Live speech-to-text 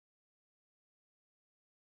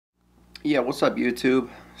Yeah, what's up,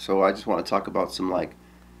 YouTube? So I just want to talk about some I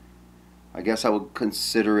guess I would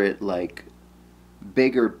consider it like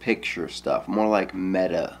bigger picture stuff, more like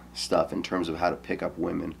meta stuff in terms of how to pick up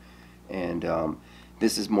women. And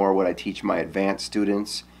this is more what I teach my advanced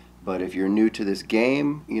students. But if you're new to this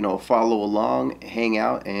game, follow along, hang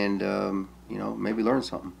out, and maybe learn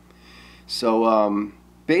something. So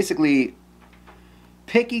basically,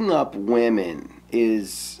 picking up women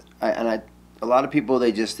is, a lot of people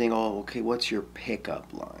they just think, oh, okay, what's your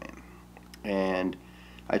pickup line? And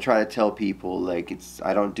I try to tell people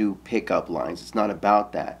I don't do pickup lines. It's not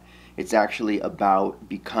about that. It's actually about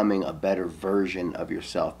becoming a better version of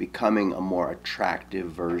yourself, becoming a more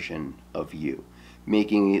attractive version of you,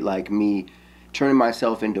 making it like me, turning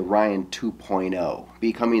myself into Ryan 2.0,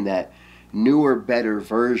 becoming that newer, better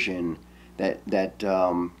version that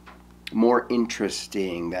more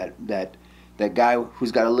interesting, that guy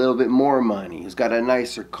who's got a little bit more money, who's got a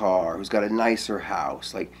nicer car, who's got a nicer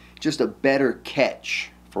house, like just a better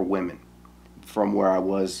catch for women from where I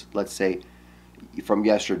was, let's say, from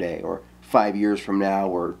yesterday or 5 years from now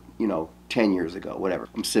or 10 years ago, whatever.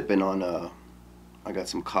 I'm sipping on I got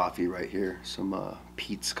some coffee right here, some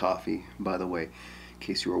Pete's coffee, by the way, in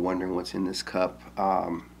case you were wondering what's in this cup.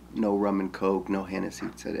 No rum and coke, no Hennessy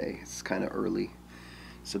today. It's kind of early.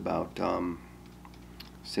 It's about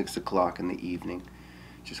 6 o'clock in the evening.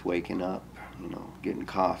 Just waking up, getting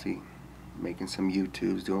coffee, making some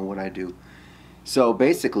YouTubes, doing what I do. So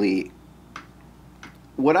basically,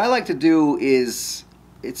 what I like to do is,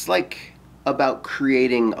 it's like about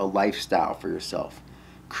creating a lifestyle for yourself,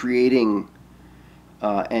 creating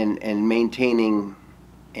and maintaining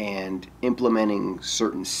and implementing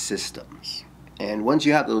certain systems. And once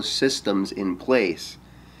you have those systems in place,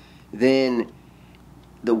 then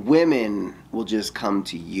the women will just come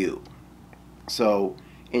to you. So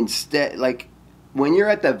instead, like when you're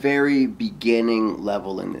at the very beginning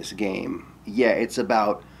level in this game, yeah, it's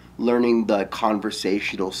about learning the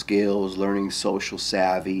conversational skills, learning social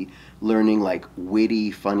savvy, learning like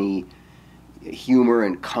witty, funny humor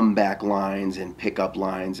and comeback lines and pickup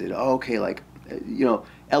lines, and okay, like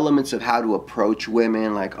elements of how to approach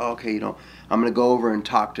women, like okay, I'm gonna go over and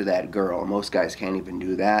talk to that girl. Most guys can't even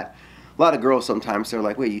do that. A lot of girls sometimes they're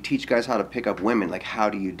like, wait, you teach guys how to pick up women, like how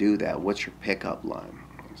do you do that? What's your pickup line?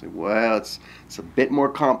 I say, well, it's a bit more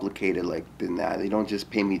complicated like than that. They don't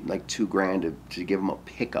just pay me like $2,000 to give them a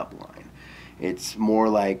pickup line. It's more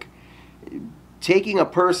like taking a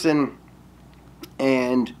person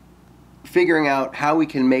and figuring out how we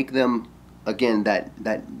can make them, again,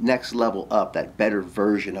 that next level up, that better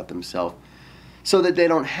version of themselves, so that they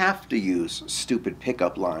don't have to use stupid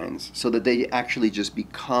pickup lines, so that they actually just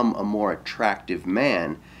become a more attractive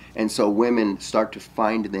man, and so women start to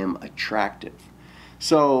find them attractive.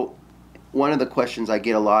 So one of the questions I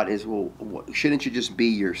get a lot is, well, shouldn't you just be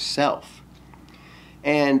yourself?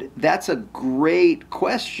 And that's a great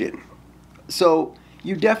question. So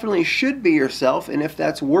you definitely should be yourself, and if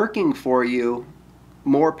that's working for you,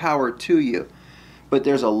 more power to you. But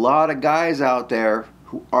there's a lot of guys out there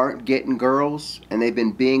who aren't getting girls, and they've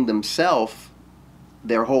been being themselves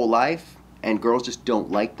their whole life, and girls just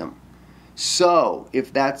don't like them. So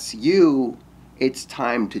if that's you, it's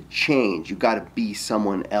time to change. You got to be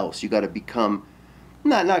someone else. You got to become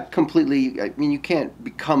not completely, I mean, you can't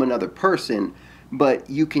become another person, but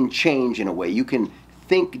you can change in a way. You can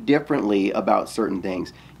think differently about certain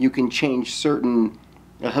things. You can change certain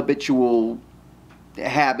habitual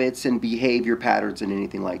habits and behavior patterns and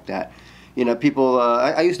anything like that. People,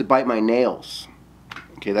 I used to bite my nails.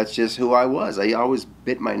 Okay, that's just who I was. I always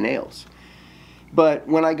bit my nails. But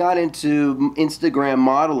when I got into Instagram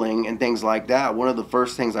modeling and things like that, one of the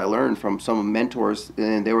first things I learned from some mentors,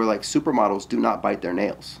 and they were like, supermodels do not bite their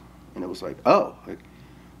nails. And it was like, oh,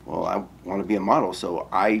 well, I want to be a model, so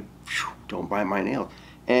I don't bite my nails.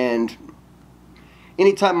 And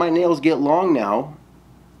anytime my nails get long now,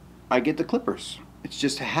 I get the clippers. It's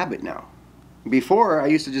just a habit now. Before, I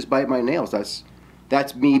used to just bite my nails.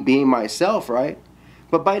 That's me being myself, right?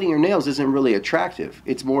 But biting your nails isn't really attractive.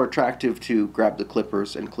 It's more attractive to grab the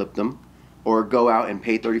clippers and clip them, or go out and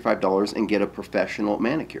pay $35 and get a professional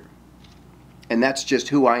manicure. And that's just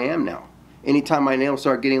who I am now. Anytime my nails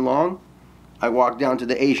start getting long, I walk down to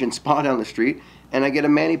the Asian spa down the street and I get a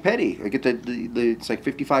mani-pedi. I get it's like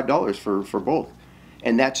 $55 for both.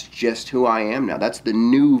 And that's just who I am now. That's the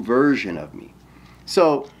new version of me.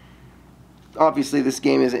 So obviously this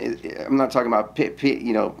game isn't, I'm not talking about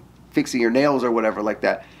fixing your nails or whatever like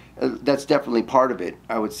that. That's definitely part of it,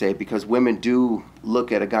 I would say, because women do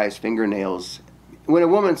look at a guy's fingernails. When a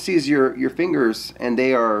woman sees your fingers and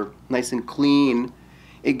they are nice and clean,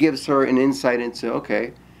 it gives her an insight into,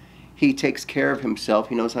 okay, he takes care of himself,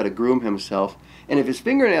 he knows how to groom himself, and if his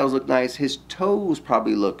fingernails look nice, his toes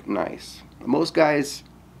probably look nice. Most guys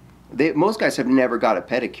have never got a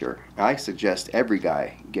pedicure. I suggest every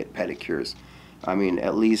guy get pedicures. I mean,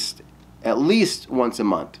 at least once a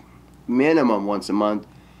month, minimum once a month,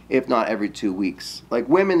 if not every 2 weeks. Like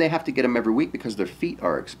women, they have to get them every week because their feet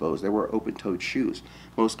are exposed. They wear open-toed shoes.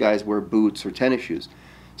 Most guys wear boots or tennis shoes.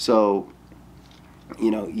 So, you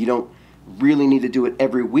know, you don't really need to do it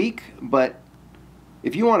every week, but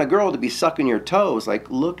if you want a girl to be sucking your toes, like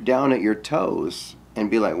look down at your toes and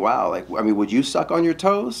be like, wow, like, I mean, would you suck on your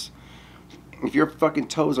toes? If your fucking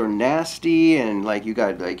toes are nasty and like you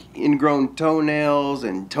got like ingrown toenails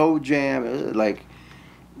and toe jam, like,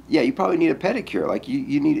 yeah, you probably need a pedicure. Like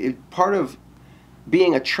you need, part of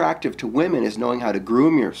being attractive to women is knowing how to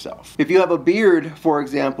groom yourself. If you have a beard, for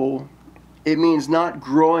example, it means not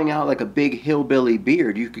growing out like a big hillbilly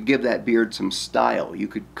beard. You could give that beard some style. You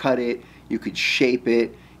could cut it, you could shape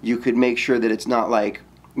it, you could make sure that it's not like,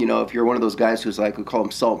 you know, if you're one of those guys who's like, we call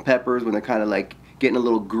them salt and peppers, when they're kind of like getting a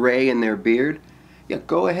little gray in their beard, yeah,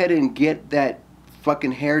 go ahead and get that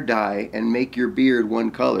fucking hair dye and make your beard one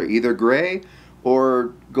color, either gray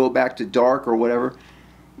or go back to dark or whatever.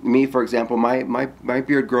 Me, for example, my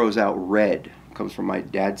beard grows out red. It comes from my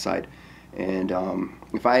dad's side. And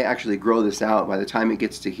if I actually grow this out, by the time it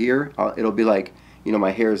gets to here, it'll be like, you know,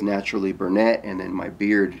 my hair is naturally brunette, and then my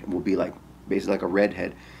beard will be like basically like a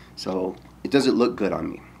redhead. So it doesn't look good on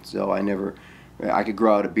me. So I could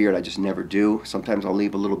grow out a beard, I just never do. Sometimes I'll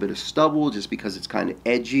leave a little bit of stubble just because it's kind of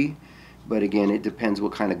edgy. But again, it depends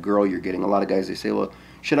what kind of girl you're getting. A lot of guys, they say, well,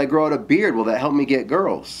 should I grow out a beard? Will that help me get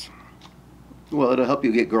girls? Well, it'll help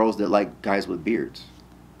you get girls that like guys with beards.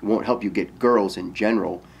 It won't help you get girls in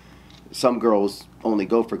general. Some girls only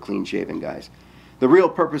go for clean-shaven guys. The real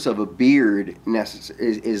purpose of a beard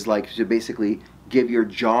is like to basically give your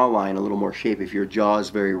jawline a little more shape. If your jaw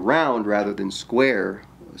is very round rather than square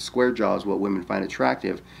jaw is what women find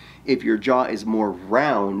attractive. If your jaw is more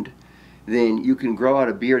round, then you can grow out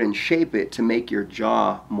a beard and shape it to make your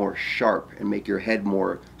jaw more sharp and make your head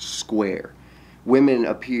more square. Women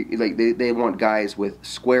appear like they want guys with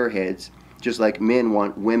square heads, just like men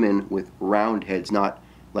want women with round heads, not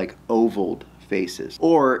like ovaled faces.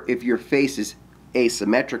 Or if your face is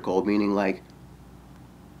asymmetrical, meaning like,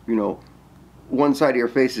 you know, one side of your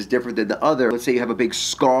face is different than the other. Let's say you have a big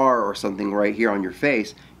scar or something right here on your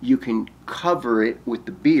face. You can cover it with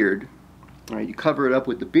the beard. Right? You cover it up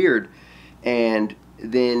with the beard, and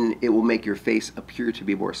then it will make your face appear to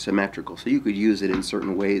be more symmetrical. So you could use it in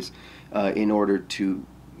certain ways in order to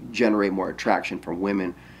generate more attraction from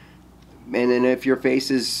women. And then if your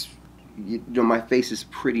face is, you know, my face is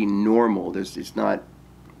pretty normal. It's not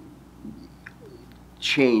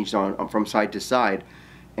changed from side to side,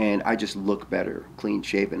 and I just look better, clean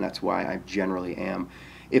shaven. That's why I generally am.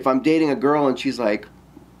 If I'm dating a girl and she's like,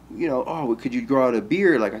 you know, oh, could you grow out a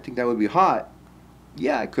beard? Like, I think that would be hot.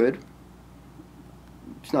 Yeah, I could.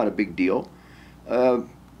 It's not a big deal.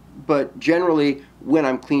 But generally, when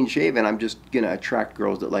I'm clean shaven, I'm just gonna attract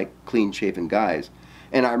girls that like clean shaven guys.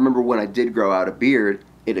 And I remember when I did grow out a beard,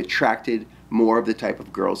 it attracted more of the type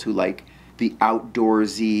of girls who like the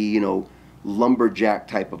outdoorsy, you know, lumberjack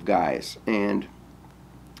type of guys. And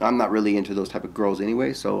I'm not really into those type of girls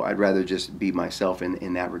anyway, so I'd rather just be myself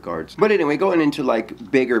in that regards. But anyway, going into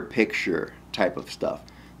like bigger picture type of stuff.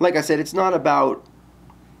 Like I said, it's not about,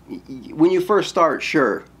 when you first start,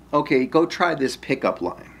 sure, okay, go try this pickup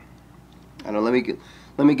line. I don't know,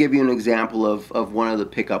 let me give you an example of one of the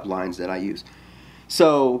pickup lines that I use.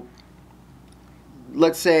 So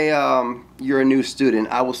let's say you're a new student.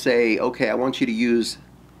 I will say, okay, I want you to use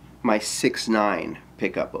my 6'9"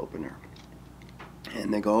 pickup opener.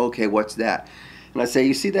 And they go, okay, what's that? And I say,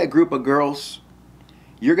 you see that group of girls?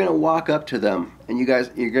 You're gonna walk up to them and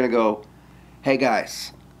you're gonna go, hey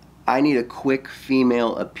guys, I need a quick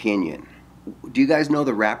female opinion. Do you guys know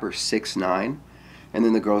the rapper 6ix9ine? And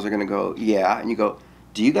then the girls are gonna go, yeah. And you go,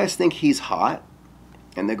 do you guys think he's hot?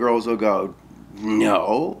 And the girls will go,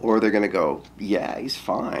 no. Or they're gonna go, yeah, he's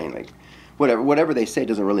fine. Like, whatever they say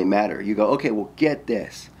doesn't really matter. You go, okay, well, get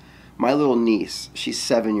this. My little niece, she's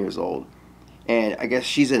 7 years old, and I guess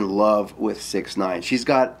she's in love with 6ix9ine. She's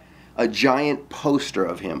got a giant poster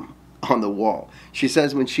of him on the wall. She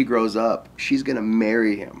says when she grows up, she's gonna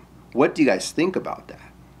marry him. What do you guys think about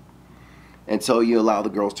that? And so you allow the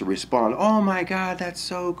girls to respond, oh my God, that's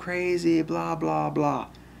so crazy, blah, blah, blah.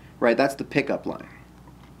 Right, that's the pickup line.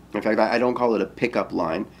 In fact, I don't call it a pickup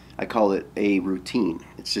line. I call it a routine.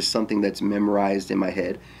 It's just something that's memorized in my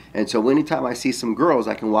head. And so anytime I see some girls,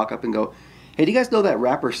 I can walk up and go, hey, do you guys know that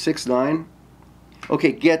rapper 6ix9ine?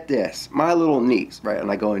 okay, get this, my little niece, right?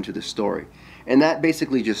 And I go into the story. And that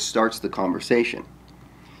basically just starts the conversation.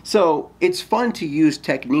 So it's fun to use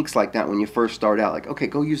techniques like that when you first start out. Like, okay,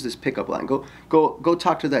 go use this pickup line. Go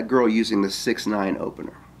talk to that girl using the 6'9"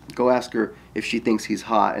 opener. Go ask her if she thinks he's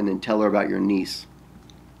hot, and then tell her about your niece.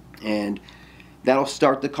 And that'll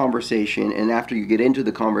start the conversation. And after you get into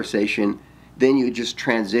the conversation, then you just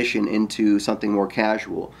transition into something more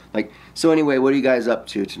casual. Like, so anyway, what are you guys up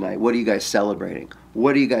to tonight? What are you guys celebrating?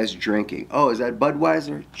 What are you guys drinking? Oh, is that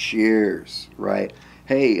Budweiser? Cheers, right?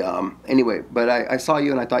 Hey, anyway, but I saw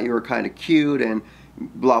you and I thought you were kind of cute and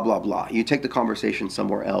blah, blah, blah. You take the conversation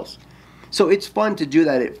somewhere else. So it's fun to do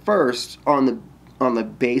that at first on the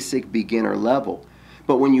basic beginner level.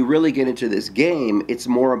 But when you really get into this game, it's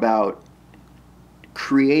more about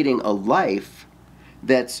creating a life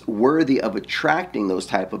that's worthy of attracting those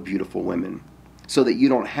type of beautiful women, so that you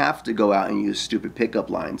don't have to go out and use stupid pickup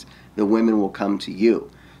lines. The women will come to you.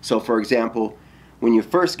 So for example, when you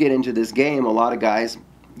first get into this game, a lot of guys,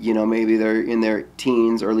 you know, maybe they're in their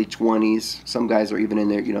teens, early 20s. Some guys are even in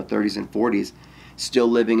their, 30s and 40s, still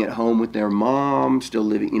living at home with their mom, still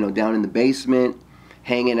living, down in the basement,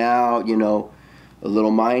 hanging out, a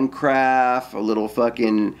little Minecraft, a little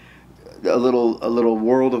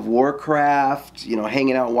World of Warcraft,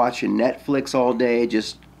 hanging out watching Netflix all day,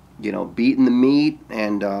 just, beating the meat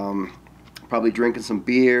and probably drinking some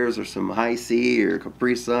beers or some High C or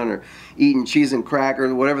Capri Sun or eating cheese and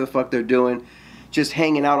crackers, whatever the fuck they're doing. Just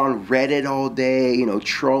hanging out on Reddit all day,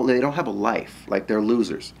 troll. They don't have a life. Like, they're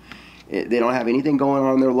losers. They don't have anything going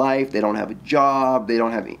on in their life. They don't have a job. They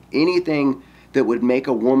don't have anything that would make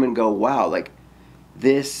a woman go, wow, like,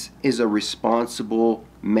 this is a responsible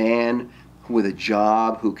man with a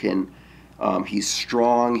job who can, he's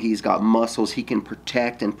strong, he's got muscles, he can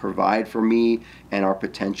protect and provide for me and our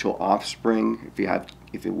potential offspring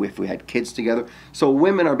if we had kids together. So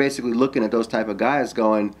women are basically looking at those type of guys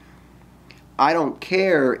going, I don't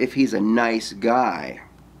care if he's a nice guy.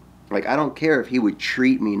 Like, I don't care if he would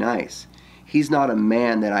treat me nice. He's not a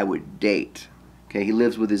man that I would date. Okay, he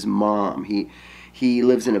lives with his mom. He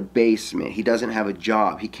lives in a basement. He doesn't have a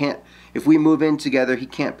job. He can't, if we move in together, he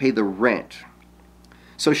can't pay the rent.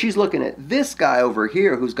 So she's looking at this guy over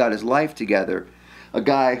here who's got his life together. A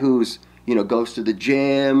guy who's, goes to the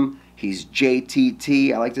gym. He's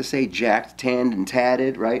JTT. I like to say jacked, tanned, and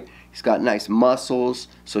tatted, right? He's got nice muscles.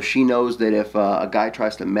 So she knows that if a guy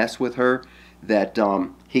tries to mess with her, that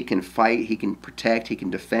he can fight, he can protect, he can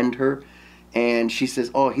defend her. And she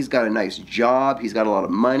says, oh, he's got a nice job, he's got a lot of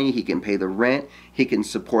money, he can pay the rent, he can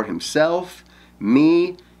support himself,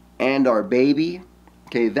 me, and our baby.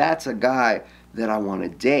 Okay, that's a guy that I want to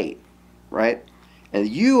date, right? And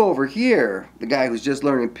you over here, the guy who's just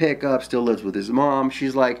learning pickup, still lives with his mom,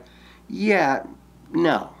 she's like, yeah,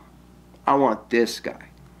 no, I want this guy.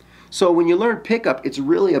 So when you learn pickup, it's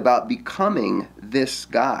really about becoming this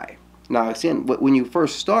guy. Now, again, when you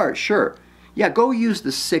first start, sure, yeah, go use the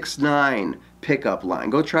 6'9" pickup line.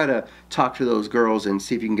 Go try to talk to those girls and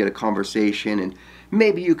see if you can get a conversation, and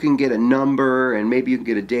maybe you can get a number, and maybe you can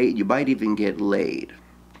get a date. You might even get laid.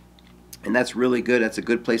 And that's really good. That's a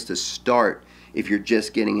good place to start if you're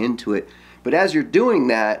just getting into it. But as you're doing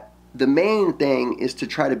that, the main thing is to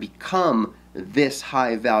try to become this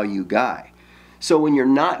high value guy. So when you're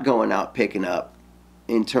not going out picking up,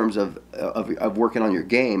 in terms of working on your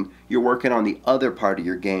game, you're working on the other part of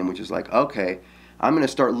your game, which is like, okay, I'm going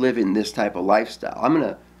to start living this type of lifestyle. I'm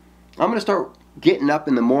going to start getting up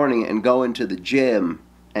in the morning and going to the gym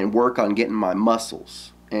and work on getting my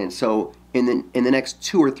muscles. And so in the next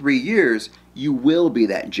 2 or 3 years, you will be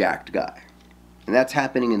that jacked guy. And that's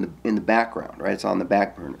happening in the background, right? It's on the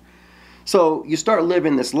back burner. So you start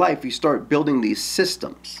living this life, you start building these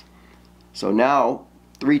systems. So now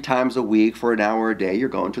 3 times a week for an hour a day, you're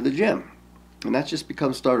going to the gym. And that just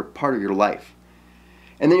becomes part of your life.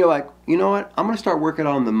 And then you're like, you know what? I'm going to start working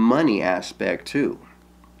on the money aspect too.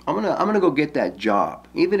 I'm gonna go get that job,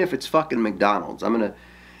 even if it's fucking McDonald's. I'm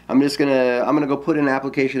gonna go put in an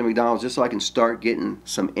application at McDonald's just so I can start getting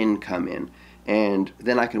some income in, and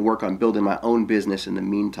then I can work on building my own business in the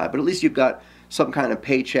meantime. But at least you've got some kind of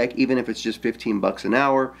paycheck, even if it's just 15 bucks an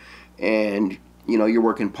hour, and you're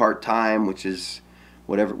working part time, which is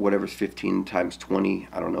whatever's 15 times 20,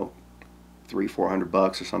 I don't know, $300-400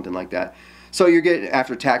 bucks or something like that. So you're getting,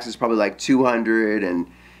 after taxes, probably like 200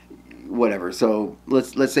 and whatever. So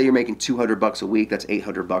let's say you're making 200 bucks a week. That's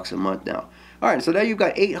 800 bucks a month now. All right, so now you've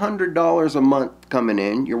got $800 a month coming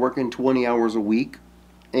in. You're working 20 hours a week,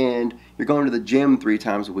 and you're going to the gym 3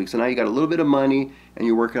 times a week. So now you got a little bit of money, and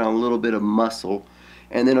you're working on a little bit of muscle.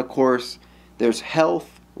 And then, of course, there's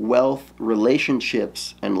health wealth,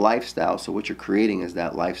 relationships, and lifestyle. So what you're creating is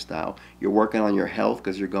that lifestyle. You're working on your health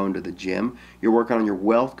because you're going to the gym. You're working on your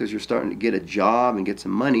wealth because you're starting to get a job and get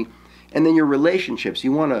some money. And then your relationships.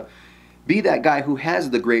 You want to be that guy who has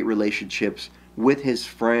the great relationships with his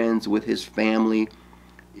friends, with his family.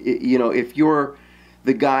 You know, if you're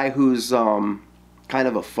the guy who's kind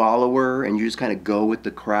of a follower and you just kind of go with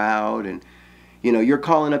the crowd, and you know, you're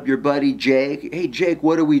calling up your buddy Jake, hey Jake,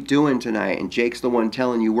 what are we doing tonight? And Jake's the one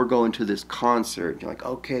telling you, we're going to this concert. You're like,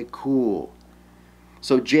 okay, cool.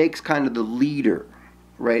 So Jake's kind of the leader,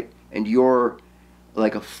 right? And you're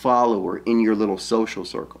like a follower in your little social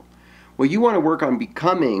circle. Well, you want to work on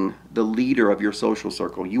becoming the leader of your social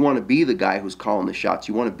circle. You want to be the guy who's calling the shots.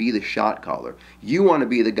 You want to be the shot caller. You want to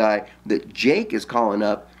be the guy that Jake is calling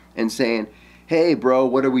up and saying, hey bro,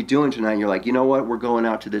 what are we doing tonight? And you're like, you know what, we're going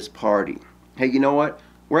out to this party. Hey, you know what?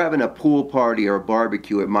 We're having a pool party or a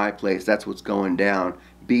barbecue at my place. That's what's going down.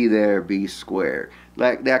 Be there, be square.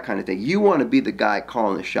 Like that kind of thing. You want to be the guy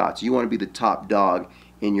calling the shots. You want to be the top dog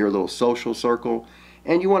in your little social circle.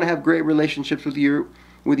 And you want to have great relationships with your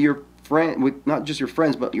friend, with not just your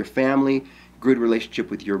friends, but your family. Good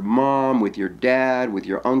relationship with your mom, with your dad, with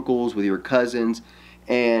your uncles, with your cousins.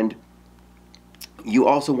 And you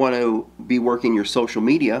also want to be working your social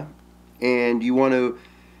media. And you want to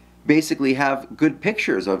basically have good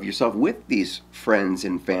pictures of yourself with these friends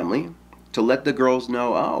and family to let the girls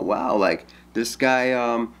know, oh wow, like this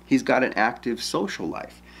guy, he's got an active social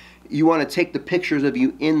life. You want to take the pictures of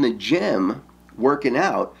you in the gym working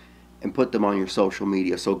out and put them on your social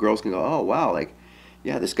media so girls can go, oh wow, like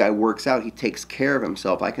yeah, this guy works out, he takes care of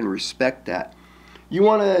himself, I can respect that. You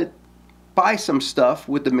want to buy some stuff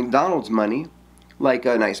with the McDonald's money, like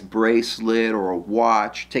a nice bracelet or a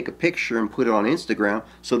watch, take a picture and put it on Instagram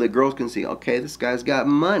so that girls can see, okay, this guy's got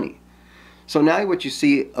money. So now what you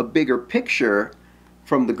see, a bigger picture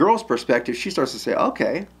from the girl's perspective, she starts to say,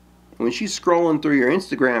 okay, when she's scrolling through your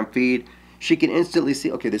Instagram feed, she can instantly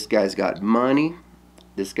see, okay, this guy's got money,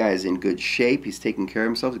 this guy's in good shape, he's taking care of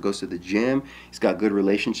himself, he goes to the gym, he's got good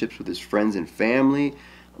relationships with his friends and family,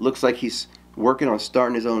 looks like he's working on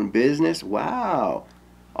starting his own business. Wow.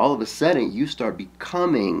 All of a sudden you start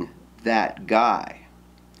becoming that guy,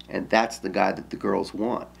 and that's the guy that the girls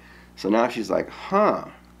want. So now she's like, huh,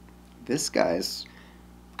 this guy's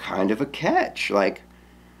kind of a catch. Like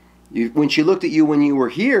when she looked at you when you were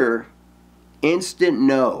here, instant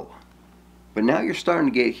no, but now you're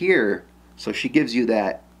starting to get here, so she gives you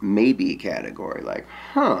that maybe category. Like,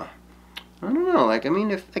 huh, I don't know, like, I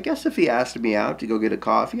mean, I guess if he asked me out to go get a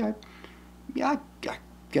coffee, I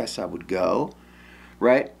guess I would go.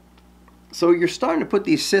 Right? So you're starting to put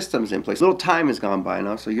these systems in place. A little time has gone by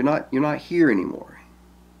now, so you're not here anymore.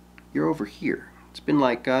 You're over here. It's been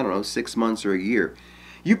like, I don't know, 6 months or a year.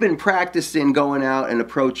 You've been practicing going out and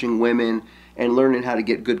approaching women and learning how to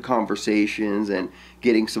get good conversations and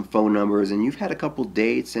getting some phone numbers, and you've had a couple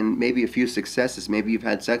dates and maybe a few successes. Maybe you've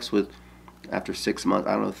had sex with, after 6 months,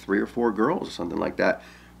 I don't know, 3 or 4 girls or something like that.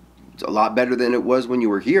 It's a lot better than it was when you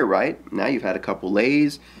were here, right? Now you've had a couple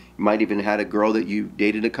lays. You might even had a girl that you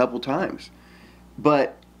dated a couple times.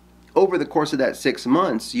 But over the course of that 6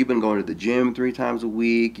 months, you've been going to the gym 3 times a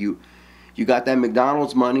week. You got that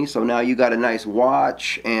McDonald's money, so now you got a nice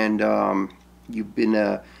watch, and you've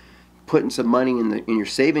been putting some money in your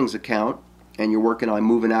savings account, and you're working on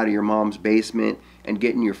moving out of your mom's basement and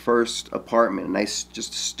getting your first apartment, a nice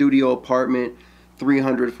just studio apartment,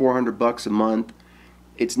 $300, $400 a month.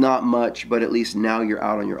 It's not much, but at least now you're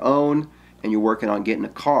out on your own. And you're working on getting a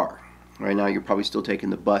car. Right now you're probably still taking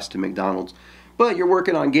the bus to McDonald's. But you're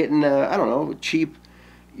working on getting, I don't know, a cheap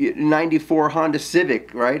 94 Honda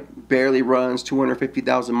Civic, right? Barely runs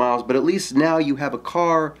 250,000 miles. But at least now you have a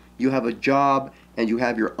car, you have a job, and you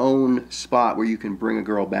have your own spot where you can bring a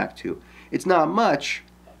girl back to. It's not much,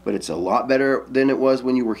 but it's a lot better than it was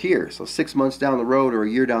when you were here. So 6 months down the road or a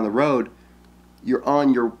year down the road, you're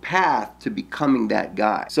on your path to becoming that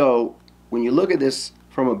guy. So when you look at this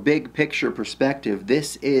from a big picture perspective,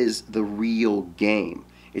 this is the real game.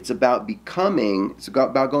 It's about becoming, it's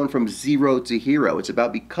about going from zero to hero. It's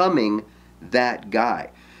about becoming that guy.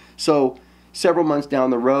 So several months down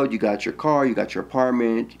the road, you got your car, you got your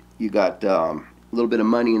apartment, you got a little bit of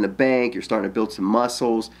money in the bank, you're starting to build some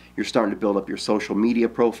muscles, you're starting to build up your social media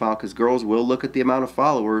profile, because girls will look at the amount of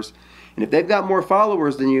followers. And if they've got more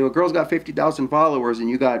followers than you, a girl's got 50,000 followers and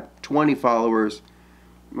you got 20 followers,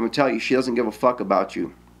 I'm going to tell you, she doesn't give a fuck about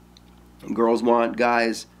you. Girls want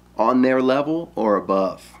guys on their level or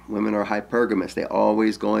above. Women are hypergamous. They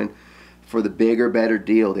always going for the bigger, better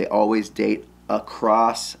deal. They always date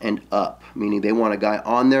across and up, meaning they want a guy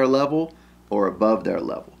on their level or above their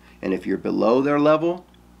level. And if you're below their level,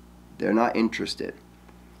 They're not interested.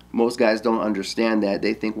 Most guys don't understand that.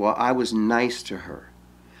 They think, well, I was nice to her.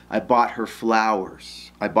 I bought her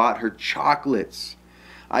flowers. I bought her chocolates.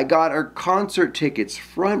 I got her concert tickets,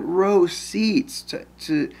 front row seats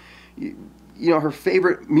to her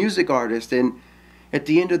favorite music artist. And at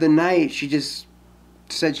the end of the night, she just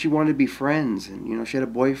said she wanted to be friends, and she had a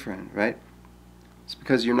boyfriend, right? It's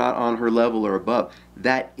because you're not on her level or above.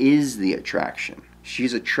 That is the attraction.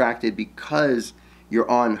 She's attracted because you're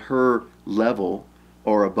on her level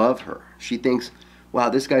or above her. She thinks, wow,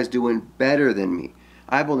 this guy's doing better than me.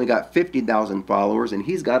 I've only got 50,000 followers and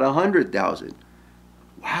he's got 100,000.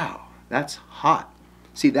 Wow, that's hot.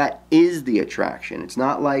 See, that is the attraction. It's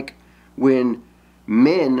not like when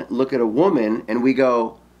men look at a woman and we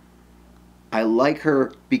go, I like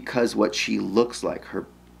her because what she looks like, her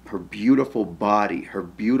beautiful body, her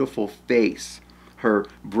beautiful face, her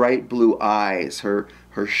bright blue eyes, her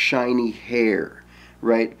shiny hair,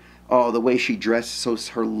 right? Oh, the way she dresses, so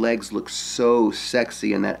her legs look so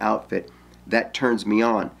sexy in that outfit. That turns me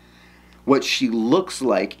on. What she looks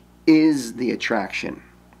like is the attraction.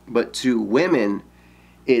 But to women,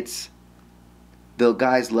 it's the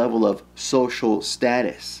guy's level of social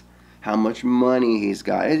status, how much money he's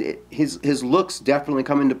got. His looks definitely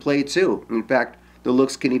come into play too. In fact, the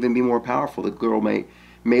looks can even be more powerful. The girl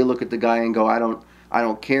may look at the guy and go, I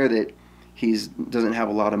don't care that he doesn't have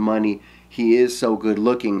a lot of money. He is so good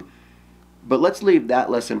looking. But let's leave that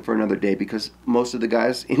lesson for another day, because most of the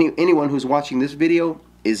guys, anyone who's watching this video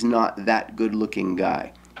is not that good looking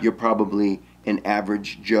guy. You're probably an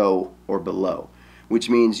average Joe or below, which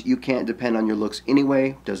means you can't depend on your looks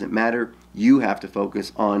anyway. Doesn't matter. You have to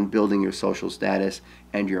focus on building your social status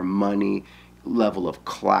and your money, level of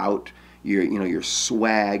clout, your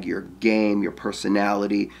swag, your game, your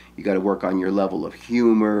personality. You got to work on your level of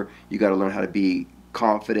humor. You got to learn how to be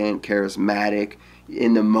confident, charismatic,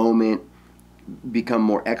 in the moment. Become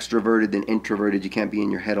more extroverted than introverted. You can't be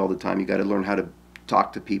in your head all the time. You got to learn how to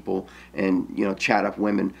talk to people and chat up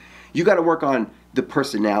women. You got to work on the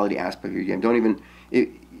personality aspect of your game. Don't even,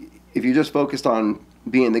 if you're just focused on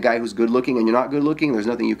being the guy who's good looking and you're not good looking, there's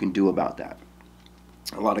nothing you can do about that.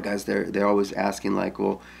 A lot of guys, they're always asking like,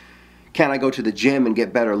 well, can I go to the gym and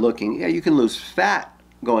get better looking? Yeah, you can lose fat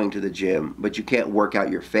going to the gym, but you can't work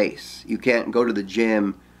out your face. You can't go to the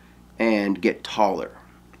gym and get taller.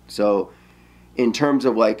 So in terms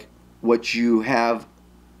of like what you have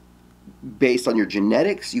based on your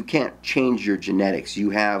genetics, you can't change your genetics. You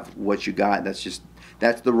have what you got.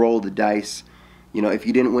 That's the roll of the dice. If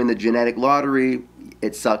you didn't win the genetic lottery,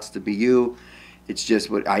 it sucks to be you. It's just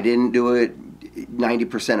what I didn't do it.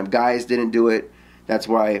 90% of guys didn't do it. That's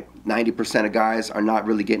why 90% of guys are not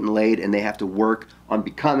really getting laid, and they have to work on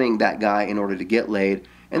becoming that guy in order to get laid.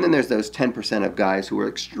 And then there's those 10% of guys who are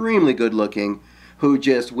extremely good looking, who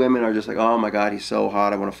women are just like, oh my God, he's so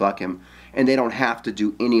hot, I want to fuck him. And they don't have to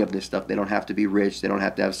do any of this stuff. They don't have to be rich. They don't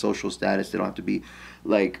have to have social status. They don't have to be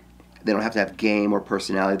they don't have to have game or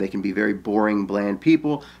personality. They can be very boring, bland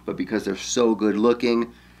people, but because they're so good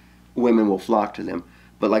looking, women will flock to them.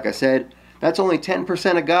 But like I said, that's only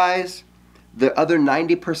 10% of guys. The other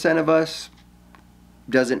 90% of us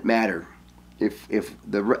doesn't matter. If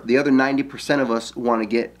the other 90% of us want to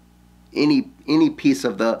get any piece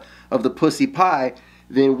of the pussy pie,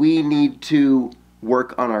 then we need to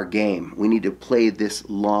work on our game. We need to play this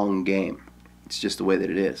long game. It's just the way that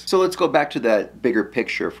it is. So let's go back to that bigger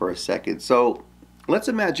picture for a second. So let's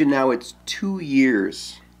imagine now it's 2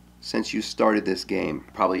 years since you started this game.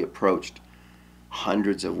 Probably approached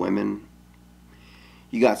hundreds of women.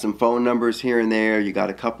 You got some phone numbers here and there. You got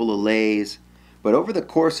a couple of lays. But over the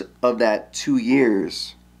course of that 2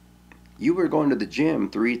 years, you were going to the gym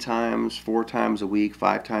 3 times, 4 times a week,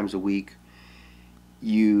 5 times a week.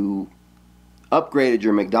 You upgraded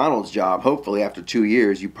your McDonald's job. Hopefully after 2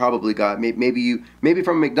 years, you probably got, maybe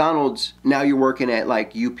from McDonald's, now you're working at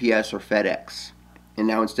like UPS or FedEx. And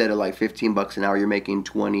now instead of like 15 bucks an hour, you're making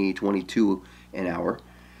 20, 22 an hour.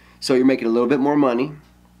 So you're making a little bit more money.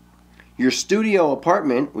 Your studio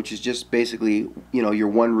apartment, which is just basically, your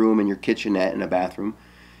one room and your kitchenette and a bathroom,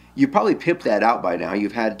 you probably pimped that out by now.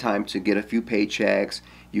 You've had time to get a few paychecks.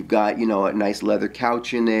 You've got, a nice leather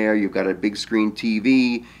couch in there. You've got a big screen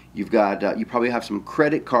TV. You've got, you probably have some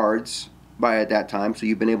credit cards by at that time. So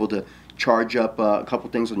you've been able to charge up a couple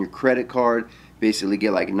things on your credit card. Basically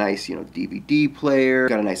get like a nice, DVD player. You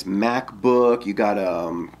got a nice MacBook. You got,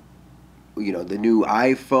 the new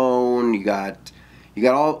iPhone. You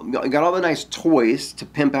got all the nice toys to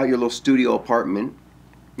pimp out your little studio apartment.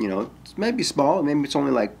 It's maybe small. Maybe it's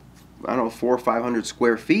only like, I don't know, 400 or 500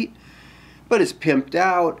 square feet. But it's pimped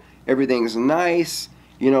out. Everything's nice.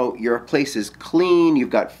 You know, your place is clean.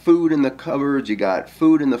 You've got food in the cupboards. You got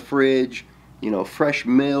food in the fridge. You know, fresh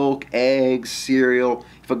milk, eggs, cereal.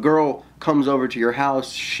 If a girl comes over to your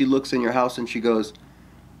house, she looks in your house and she goes,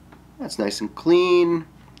 "That's nice and clean."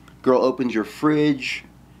 Girl opens your fridge.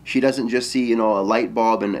 She doesn't just see, you know, a light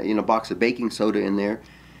bulb and, you know, a box of baking soda in there.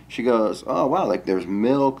 She goes, "Oh wow, like there's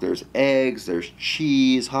milk, there's eggs, there's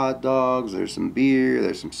cheese, hot dogs, there's some beer,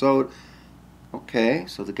 there's some soda." Okay,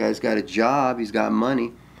 so the guy's got a job, he's got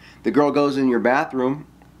money. The girl goes in your bathroom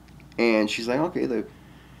and she's like, okay, the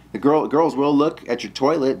girls will look at your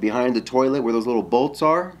toilet, behind the toilet where those little bolts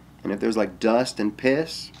are, and if there's like dust and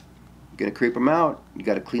piss, you're gonna creep them out. You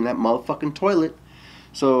gotta clean that motherfucking toilet.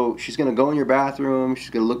 So she's gonna go in your bathroom, she's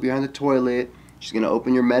gonna look behind the toilet, she's gonna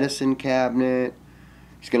open your medicine cabinet,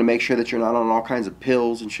 she's gonna make sure that you're not on all kinds of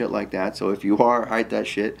pills and shit like that. So if you are, hide that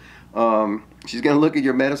shit. She's gonna look at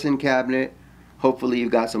your medicine cabinet. Hopefully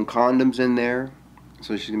you've got some condoms in there.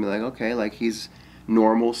 So she's gonna be like, okay, like he's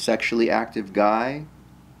normal, sexually active guy.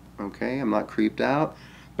 Okay, I'm not creeped out.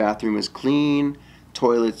 Bathroom is clean,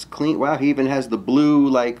 toilet's clean. Wow, he even has the blue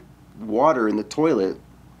like water in the toilet.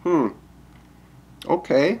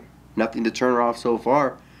 Okay, nothing to turn her off so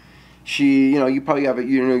far. She, you know, you probably have a,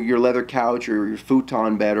 you know, your leather couch or your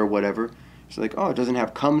futon bed or whatever. She's like, oh, it doesn't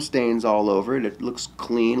have cum stains all over it. It looks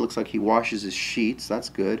clean. Looks like he washes his sheets. That's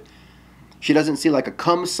good. She doesn't see like a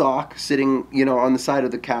cum sock sitting, you know, on the side of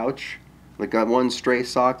the couch, like that one stray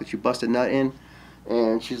sock that you busted nut in.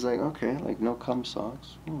 And she's like, okay, like no cum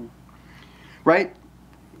socks. Right?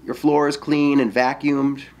 Your floor is clean and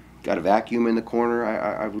vacuumed. Got a vacuum in the corner,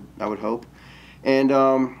 I would hope. And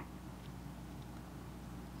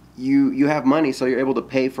you have money, so you're able to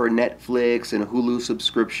pay for Netflix and Hulu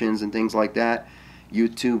subscriptions and things like that,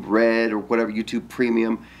 YouTube Red or whatever, YouTube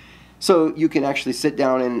Premium. So you can actually sit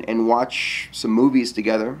down and watch some movies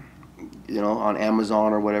together, you know, on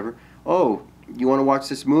Amazon or whatever. Oh, you want to watch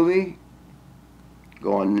this movie?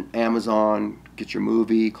 Go on Amazon, get your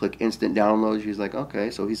movie, click instant download. She's like, okay,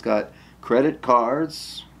 so he's got credit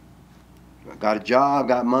cards, got a job,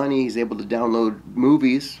 got money, he's able to download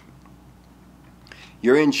movies.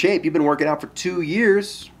 You're in shape. You've been working out for 2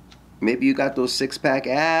 years. Maybe you got those six-pack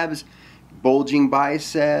abs, bulging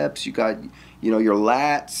biceps. You got, you know, your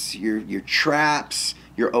lats, your traps,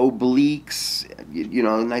 your obliques. You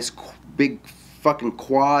know, nice big fucking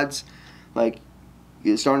quads. Like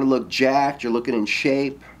you're starting to look jacked. You're looking in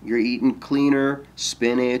shape. You're eating cleaner.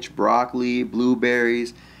 Spinach, broccoli,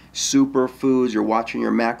 blueberries, superfoods. You're watching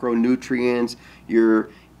your macronutrients.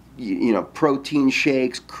 You know, protein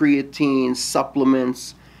shakes, creatine,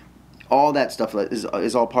 supplements, all that stuff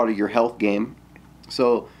is all part of your health game.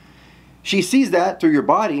 So she sees that through your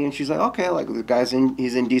body and she's like, okay, like the guy's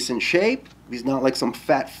he's in decent shape. He's not like some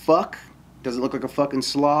fat fuck. Doesn't look like a fucking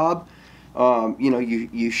slob. You know,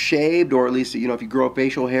 you shaved, or at least, you know, if you grow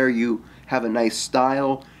facial hair, you have a nice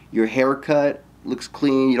style. Your haircut looks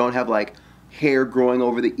clean. You don't have like hair growing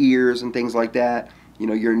over the ears and things like that. You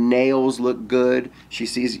know, your nails look good. She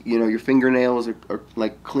sees, you know, your fingernails are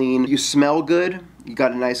like clean. You smell good. You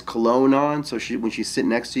got a nice cologne on, so when she's sitting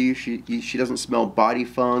next to you, she doesn't smell body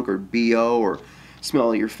funk or BO or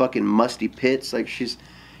smell your fucking musty pits. Like she's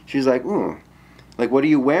like, like what are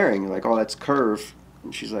you wearing? You're like, oh, that's Curve.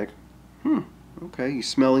 And she's like, okay, you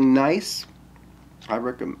smelling nice. I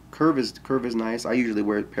recommend Curve is nice. I usually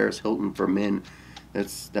wear Paris Hilton for men.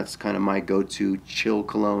 That's kind of my go-to chill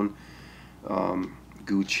cologne.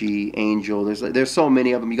 Gucci, Angel. There's so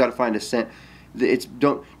many of them. You got to find a scent.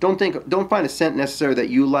 Don't find a scent necessarily that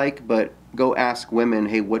you like, but go ask women,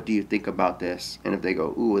 hey, what do you think about this? And if they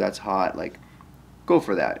go, ooh, that's hot, like, go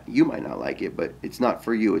for that. You might not like it, but it's not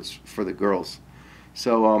for you. It's for the girls.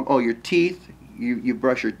 So, oh, your teeth. You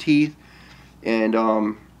brush your teeth, and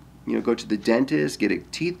you know, go to the dentist, get a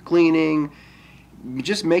teeth cleaning. You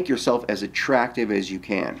just make yourself as attractive as you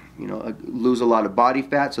can. You know, lose a lot of body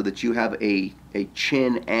fat so that you have a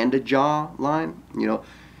chin and a jaw line. You know,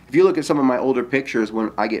 if you look at some of my older pictures,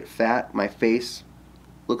 when I get fat, my face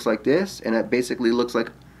looks like this, and it basically looks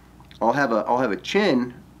like I'll have a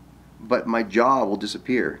chin, but my jaw will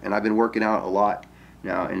disappear. And I've been working out a lot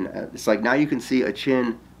now, and it's like now you can see a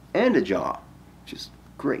chin and a jaw, which is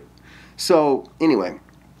great. So anyway,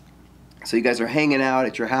 so you guys are hanging out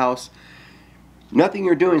at your house. Nothing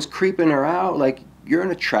you're doing is creeping her out. Like, you're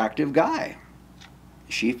an attractive guy.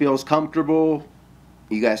 She feels comfortable.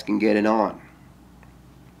 You guys can get it on.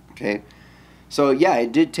 Okay? So, yeah,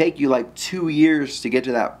 it did take you like 2 years to get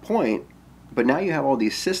to that point, but now you have all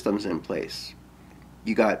these systems in place.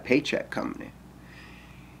 You got a paycheck coming in.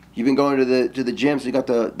 You've been going to the gym, so you got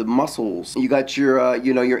the muscles. You got your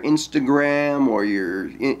you know, your Instagram or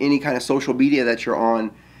your any kind of social media that you're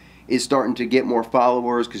on is starting to get more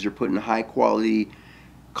followers because you're putting high quality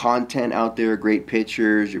content out there, great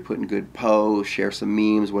pictures, you're putting good posts, share some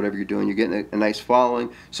memes, whatever you're doing, you're getting a nice following.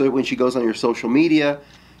 So when she goes on your social media,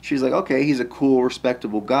 she's like, okay, he's a cool,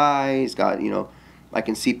 respectable guy. He's got, you know, I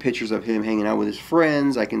can see pictures of him hanging out with his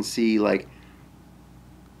friends. I can see, like,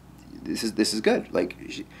 this is good. Like,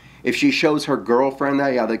 if she shows her girlfriend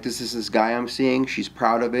that, yeah, like, this is this guy I'm seeing, she's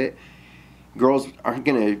proud of it. Girls aren't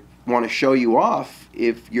gonna want to show you off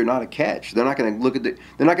if you're not a catch. They're not going to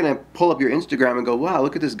they're not going to pull up your Instagram and go, wow,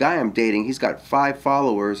 look at this guy I'm dating. He's got 5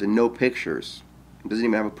 followers and no pictures. He doesn't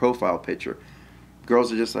even have a profile picture.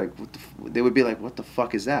 Girls are just like, they would be like, what the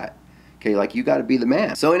fuck is that? Okay, like, you got to be the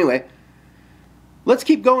man. So anyway, let's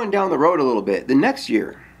keep going down the road a little bit. The next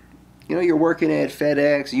year, you know, you're working at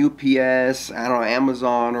FedEx, UPS, I don't know,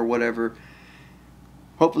 Amazon or whatever.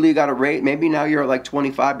 Hopefully you got a rate. Maybe now you're at like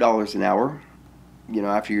 $25 an hour. You know,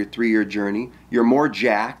 after your 3-year journey, you're more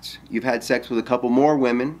jacked. You've had sex with a couple more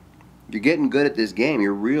women. You're getting good at this game.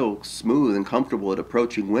 You're real smooth and comfortable at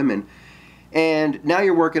approaching women. And now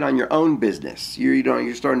you're working on your own business.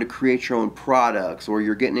 You're starting to create your own products, or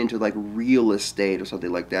you're getting into like real estate or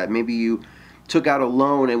something like that. Maybe you took out a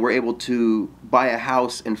loan and were able to buy a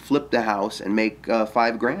house and flip the house and make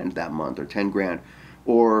 $5,000 that month, or $10,000,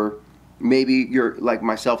 or maybe you're like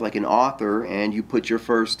myself, like an author, and you put your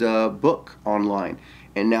first book online.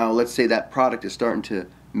 And now let's say that product is starting to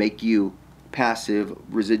make you passive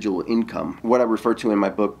residual income. What I refer to in my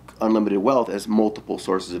book, Unlimited Wealth, as multiple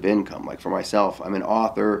sources of income. Like for myself, I'm an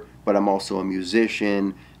author, but I'm also a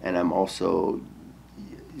musician, and I'm also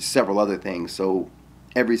several other things. So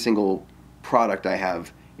every single product I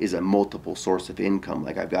have is a multiple source of income.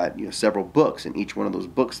 Like I've got, you know, several books, and each one of those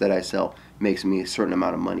books that I sell makes me a certain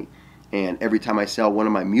amount of money. And every time I sell one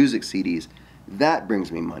of my music CDs, that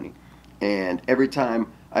brings me money. And every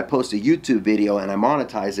time I post a YouTube video and I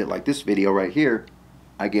monetize it, like this video right here,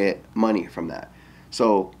 I get money from that.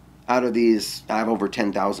 So out of these, I have over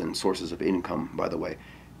 10,000 sources of income, by the way.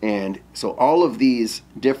 And so all of these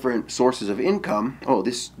different sources of income, oh,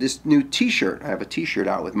 this new t-shirt, I have a t-shirt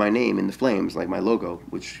out with my name in the flames, like my logo,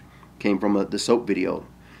 which came from the soap video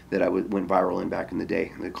that I went viral in back in the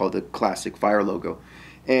day. They called the Classic Fire logo.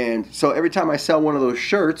 And so every time I sell one of those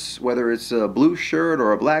shirts, whether it's a blue shirt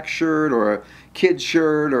or a black shirt or a kid's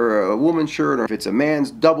shirt or a woman's shirt, or if it's a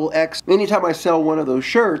man's XX, anytime I sell one of those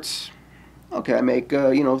shirts, okay, I make,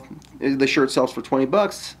 you know, the shirt sells for 20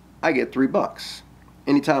 bucks, I get $3.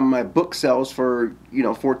 Anytime my book sells for, you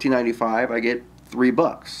know, $14.95, I get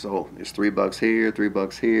 $3. So there's $3 here,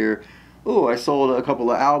 $3 here. Oh, I sold a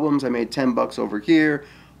couple of albums, I made $10 over here.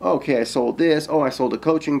 Okay, I sold this. Oh, I sold a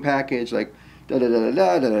coaching package, like, da da da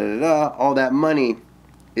da da da da. All that money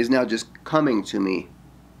is now just coming to me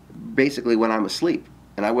basically when I'm asleep.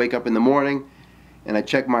 And I wake up in the morning and I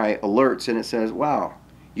check my alerts and it says, wow,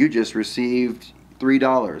 you just received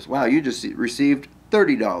 $3. Wow, you just received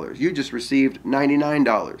 $30. You just received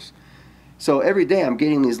 $99. So every day I'm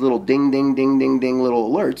getting these little ding ding ding ding ding little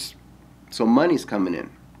alerts. So money's coming in.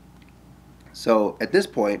 So at this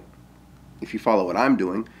point, if you follow what I'm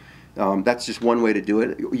doing, that's just one way to do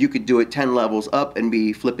it. You could do it 10 levels up and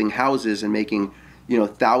be flipping houses and making, you know,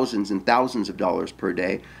 thousands and thousands of dollars per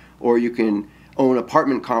day. Or you can own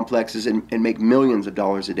apartment complexes and make millions of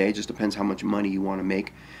dollars a day. It just depends how much money you want to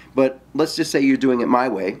make. But let's just say you're doing it my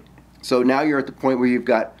way. So now you're at the point where you've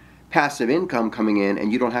got passive income coming in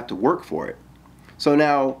and you don't have to work for it. So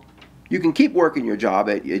now you can keep working your job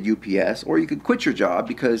at UPS, or you can quit your job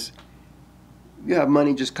because you have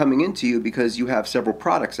money just coming into you because you have several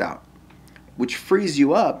products out, which frees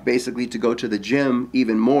you up basically to go to the gym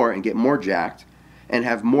even more and get more jacked and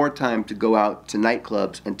have more time to go out to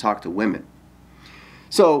nightclubs and talk to women.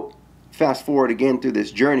 So fast forward again through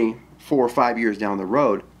this journey, 4 or 5 years down the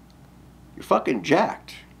road, you're fucking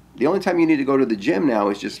jacked. The only time you need to go to the gym now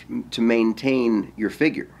is just to maintain your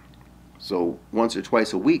figure. So once or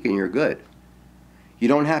twice a week and you're good. You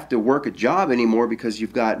don't have to work a job anymore because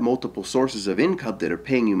you've got multiple sources of income that are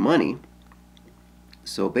paying you money.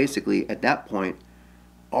 So basically at that point,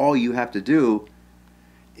 all you have to do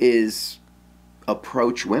is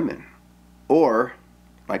approach women. Or,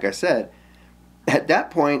 like I said, at that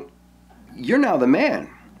point, you're now the man.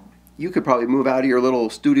 You could probably move out of your little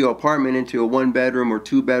studio apartment into a 1-bedroom or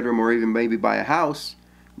 2-bedroom, or even maybe buy a house,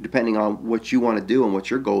 depending on what you want to do and what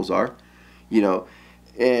your goals are, you know.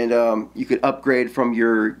 And you could upgrade from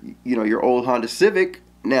your, you know, your old Honda Civic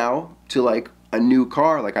now to like a new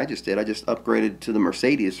car, like I just did. I just upgraded to the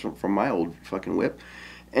Mercedes from my old fucking whip.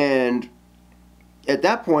 And at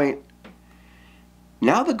that point,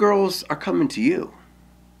 now the girls are coming to you.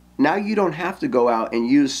 Now you don't have to go out and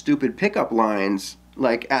use stupid pickup lines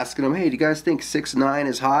like asking them, hey, do you guys think 6'9"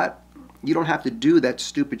 is hot? You don't have to do that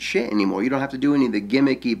stupid shit anymore. You don't have to do any of the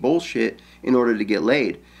gimmicky bullshit in order to get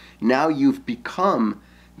laid. Now you've become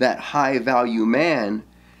that high value man,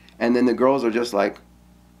 and then the girls are just like,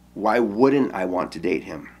 why wouldn't I want to date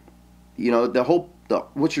him? You know,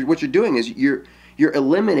 what you're doing is you're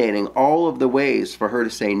eliminating all of the ways for her to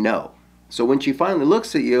say no. So when she finally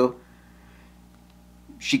looks at you,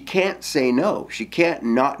 she can't say no. She can't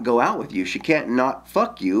not go out with you. She can't not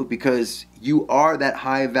fuck you, because you are that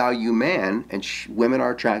high value man, and women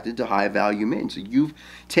are attracted to high value men. So you've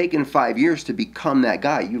taken 5 years to become that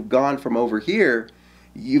guy. You've gone from over here,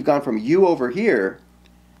 you've gone from you over here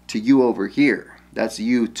to you over here. That's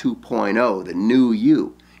you 2.0, the new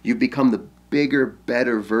you. You've become the bigger,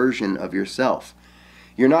 better version of yourself.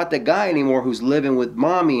 You're not the guy anymore who's living with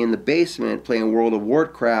mommy in the basement playing World of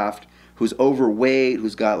Warcraft, who's overweight,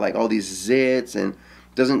 who's got like all these zits and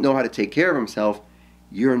doesn't know how to take care of himself.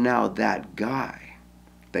 You're now that guy.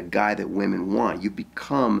 The guy that women want. You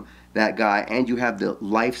become that guy, and you have the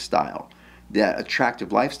lifestyle, that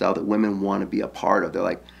attractive lifestyle that women want to be a part of. They're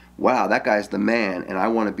like, wow, that guy's the man, and I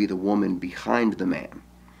want to be the woman behind the man.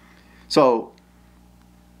 So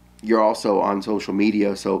you're also on social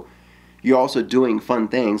media, so you're also doing fun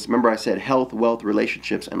things. Remember I said health, wealth,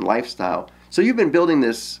 relationships, and lifestyle. So you've been building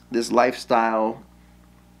this lifestyle.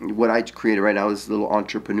 What I created right now is a little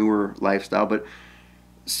entrepreneur lifestyle, but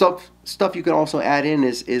stuff you can also add in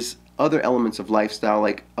is other elements of lifestyle,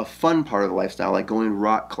 like a fun part of the lifestyle, like going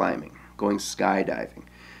rock climbing, going skydiving,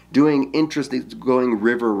 going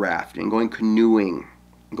river rafting, going canoeing,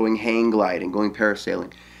 going hang gliding, going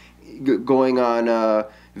parasailing, going on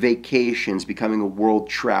vacations, becoming a world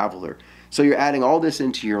traveler. So you're adding all this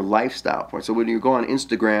into your lifestyle point. So when you go on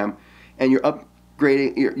Instagram and you're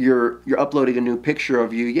upgrading, you're uploading a new picture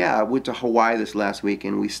of you. Yeah, I went to Hawaii this last week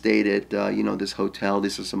and we stayed at this hotel.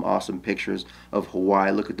 These are some awesome pictures of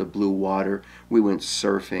Hawaii. Look at the blue water. We went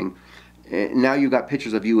surfing. And now you've got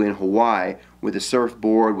pictures of you in Hawaii with a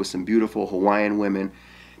surfboard with some beautiful Hawaiian women.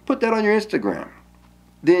 Put that on your Instagram.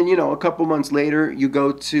 Then, a couple months later, you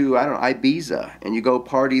go to, I don't know, Ibiza, and you go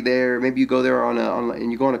party there. Maybe you go there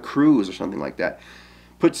and you go on a cruise or something like that.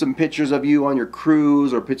 Put some pictures of you on your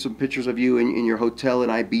cruise, or put some pictures of you in your hotel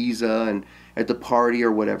in Ibiza and at the party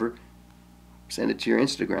or whatever. Send it to your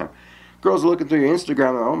Instagram. Girls are looking through your Instagram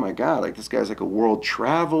and, oh my God, like this guy's like a world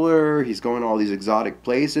traveler. He's going to all these exotic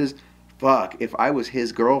places. Fuck, if I was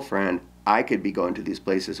his girlfriend, I could be going to these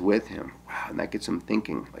places with him. Wow, and that gets him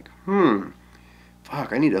thinking, like,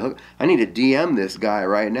 fuck, I need to DM this guy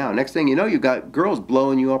right now. Next thing you know, you've got girls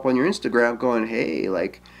blowing you up on your Instagram going, hey,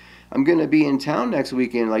 like, I'm going to be in town next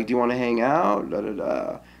weekend. Like, do you want to hang out? Da, da,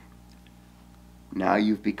 da. Now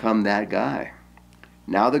you've become that guy.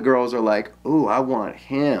 Now the girls are like, ooh, I want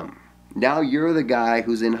him. Now you're the guy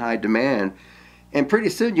who's in high demand. And pretty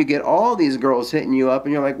soon you get all these girls hitting you up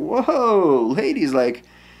and you're like, whoa, ladies, like,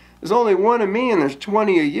 there's only one of me and there's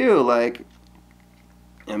 20 of you. Like,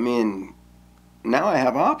 I mean, now I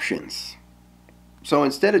have options. So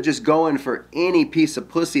instead of just going for any piece of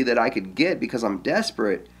pussy that I could get because I'm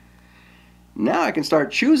desperate, now I can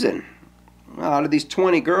start choosing. Out of these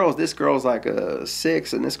 20 girls, this girl's like a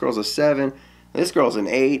 6, and this girl's a 7, this girl's an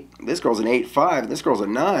 8, this girl's an 8.5, and this girl's a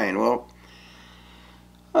 9. Well,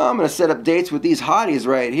 I'm going to set up dates with these hotties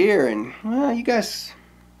right here, and you guys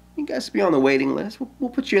be on the waiting list. We'll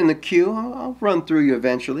put you in the queue. I'll run through you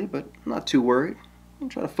eventually, but I'm not too worried. I'm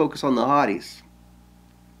trying to focus on the hotties.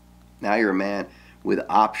 Now you're a man with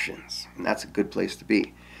options, and that's a good place to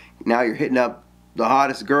be. Now you're hitting up the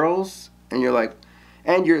hottest girls, and you're like,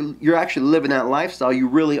 and you're actually living that lifestyle. You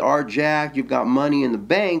really are jacked. You've got money in the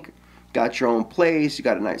bank, got your own place, you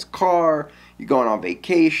got a nice car, you're going on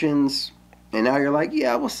vacations, and now you're like,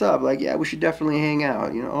 yeah, what's up? Like, yeah, we should definitely hang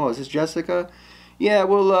out. Oh, is this Jessica? Yeah,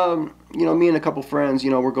 well, me and a couple friends,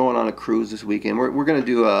 we're going on a cruise this weekend. We're gonna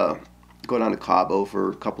go down to Cabo for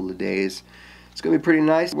a couple of days. It's gonna be pretty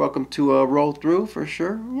nice. Welcome to roll through for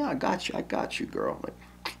sure. Yeah, I got you, girl.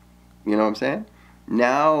 Like, you know what I'm saying?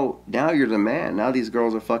 Now you're the man. Now these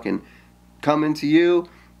girls are fucking coming to you,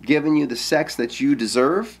 giving you the sex that you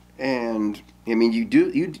deserve, and I mean you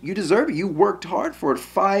deserve it. You worked hard for it.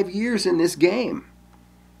 5 years in this game.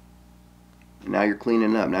 Now you're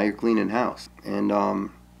cleaning up. Now you're cleaning house, and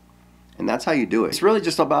that's how you do it. It's really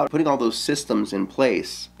just about putting all those systems in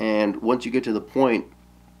place, and once you get to the point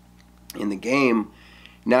in the game,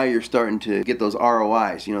 now you're starting to get those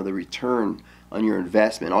ROIs, the return on your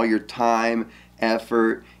investment, all your time,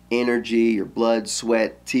 effort, energy, your blood,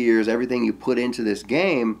 sweat, tears, everything you put into this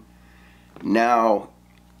game, now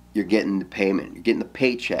you're getting the payment. You're getting the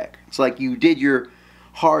paycheck. It's like you did your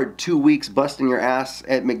hard 2 weeks busting your ass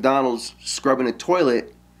at McDonald's scrubbing a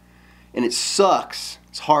toilet, and it sucks.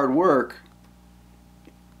 It's hard work.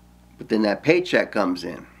 But then that paycheck comes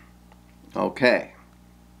in. Okay.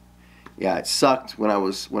 Yeah, it sucked when I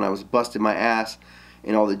was busting my ass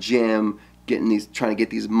in all the gym, trying to get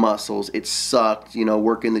these muscles. It sucked, you know,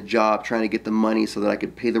 working the job, trying to get the money so that I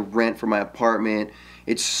could pay the rent for my apartment.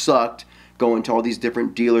 It sucked going to all these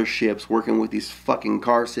different dealerships, working with these fucking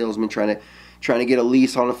car salesmen, trying to get a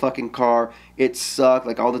lease on a fucking car. It sucked.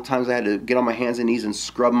 Like all the times I had to get on my hands and knees and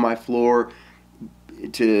scrub my floor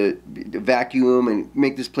to vacuum and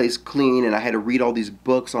make this place clean, and I had to read all these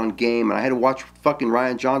books on game, and I had to watch fucking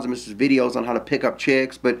Jaunzemis' videos on how to pick up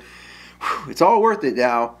chicks. But it's all worth it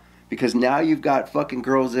now, because now you've got fucking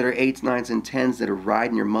girls that are 8s, 9s, and 10s that are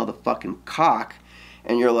riding your motherfucking cock,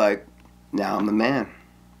 and you're like, now I'm the man.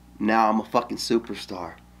 Now I'm a fucking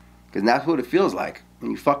superstar. Because that's what it feels like when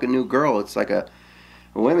you fuck a new girl. It's like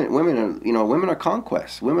women are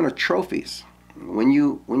conquests. Women are trophies. When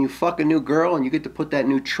you fuck a new girl and you get to put that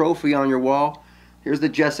new trophy on your wall, here's the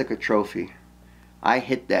Jessica trophy. I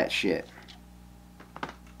hit that shit.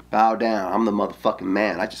 Bow down. I'm the motherfucking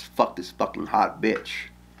man. I just fucked this fucking hot bitch.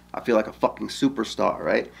 I feel like a fucking superstar,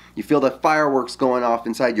 right? You feel the fireworks going off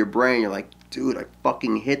inside your brain. You're like, dude, I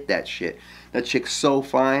fucking hit that shit. That chick's so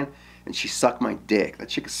fine, and she sucked my dick. That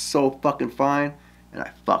chick is so fucking fine, and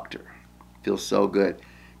I fucked her. Feels so good.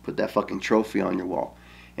 Put that fucking trophy on your wall.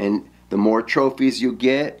 And the more trophies you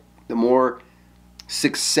get, the more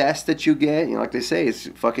success that you get. You know, like they say, it's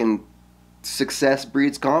fucking success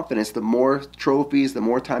breeds confidence. The more trophies, the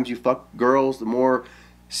more times you fuck girls, the more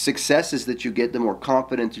successes that you get, the more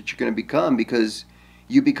confident that you're going to become, because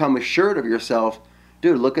you become assured of yourself.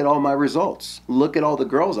 Dude, look at all my results. Look at all the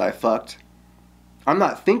girls I fucked. I'm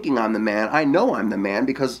not thinking I'm the man. I know I'm the man,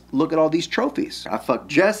 because look at all these trophies. I fucked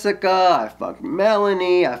Jessica, I fucked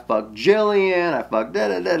Melanie, I fucked Jillian, I fucked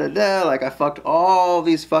da-da-da-da-da. Like, I fucked all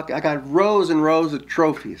these I got rows and rows of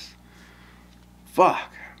trophies.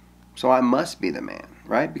 Fuck. So I must be the man,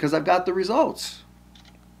 right? Because I've got the results.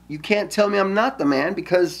 You can't tell me I'm not the man,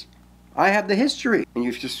 because I have the history. And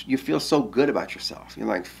you feel so good about yourself. You're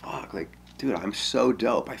like, fuck, like, dude, I'm so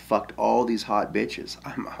dope. I fucked all these hot bitches.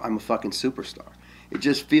 I'm a fucking superstar. It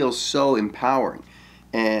just feels so empowering.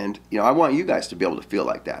 And, you know, I want you guys to be able to feel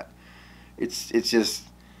like that. It's just,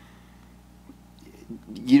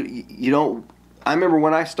 you don't, I remember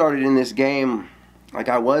when I started in this game, like,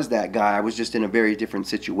 I was that guy. I was just in a very different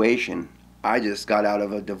situation. I just got out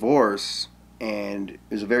of a divorce, and it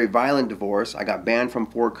was a very violent divorce. I got banned from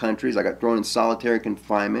 4 countries. I got thrown in solitary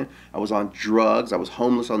confinement. I was on drugs. I was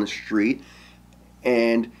homeless on the street.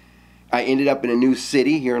 And I ended up in a new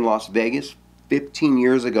city here in Las Vegas 15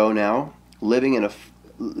 years ago now, sleeping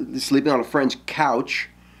on a friend's couch,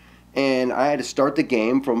 and I had to start the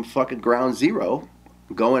game from fucking ground zero,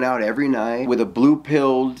 going out every night with a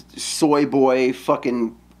blue-pilled soy boy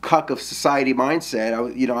fucking cuck of society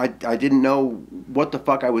mindset. I didn't know what the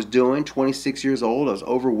fuck I was doing. 26 years old, I was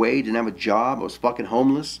overweight, didn't have a job, I was fucking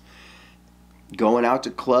homeless, going out to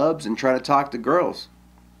clubs and trying to talk to girls.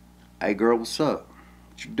 Hey girl, what's up?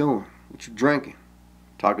 What you doing? What you drinking?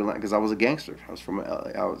 Talking like, because I was a gangster. I was from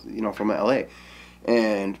LA.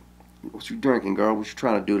 And what you drinking, girl? What you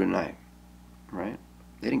trying to do tonight? Right?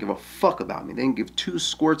 They didn't give a fuck about me. They didn't give 2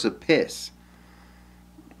 squirts of piss.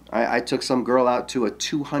 I took some girl out to a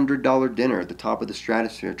 $200 dinner at the top of the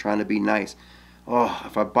stratosphere, trying to be nice. Oh,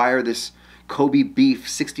 if I buy her this Kobe beef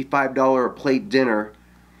 $65 a plate dinner,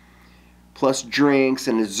 plus drinks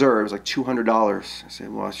and dessert, it was like $200. I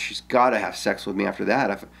said, well, she's got to have sex with me after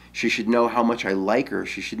that. She should know how much I like her.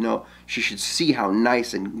 She should see how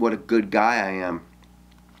nice and what a good guy I am.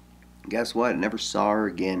 Guess what? I never saw her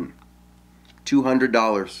again.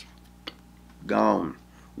 $200. Gone.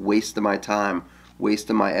 Waste of my time. Waste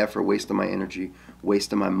of my effort. Waste of my energy.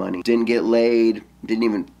 Waste of my money. Didn't get laid.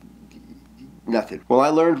 Nothing. Well, I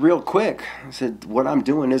learned real quick. I said, what I'm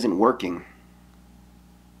doing isn't working.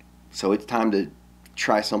 So it's time to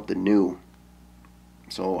try something new.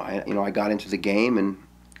 So I got into the game, and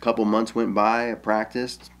a couple months went by. I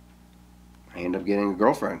practiced. I ended up getting a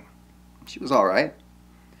girlfriend. She was all right.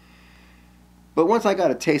 But once I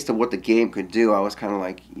got a taste of what the game could do, I was kind of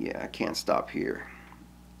like, yeah, I can't stop here.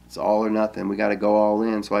 It's all or nothing. We got to go all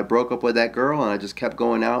in. So I broke up with that girl, and I just kept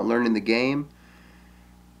going out, learning the game.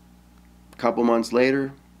 A couple months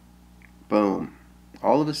later, boom.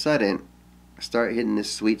 All of a sudden, I start hitting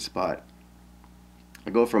this sweet spot. I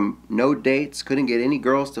go from no dates, couldn't get any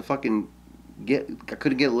girls to fucking I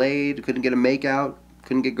couldn't get laid, couldn't get a makeout,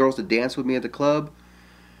 couldn't get girls to dance with me at the club.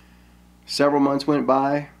 Several months went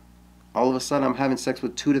by. All of a sudden, I'm having sex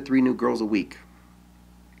with 2 to 3 new girls a week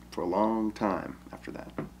for a long time after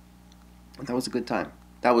that. And that was a good time.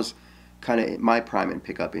 That was kind of my prime in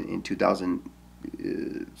pickup in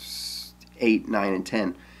 2008, 9, and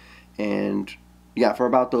 10. And yeah, for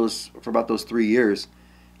about those 3 years,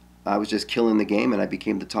 I was just killing the game, and I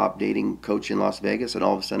became the top dating coach in Las Vegas. And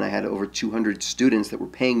all of a sudden, I had over 200 students that were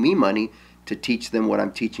paying me money to teach them what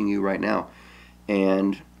I'm teaching you right now.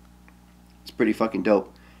 And it's pretty fucking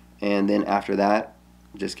dope. And then after that,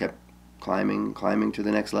 just kept climbing to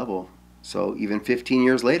the next level. So even 15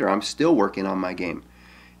 years later, I'm still working on my game.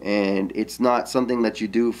 And it's not something that you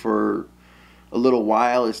do for a little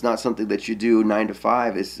while. It's not something that you do 9 to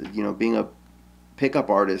 5. It's, you know, being a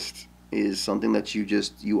pickup artist is something that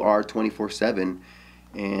you are 24/7,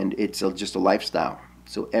 and it's just a lifestyle.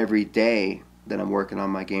 So every day that I'm working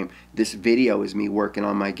on my game, this video is me working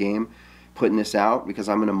on my game, putting this out because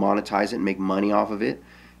I'm going to monetize it and make money off of it.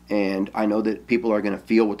 And I know that people are going to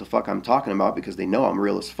feel what the fuck I'm talking about because they know I'm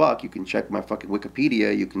real as fuck. You can check my fucking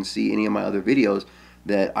Wikipedia. You can see any of my other videos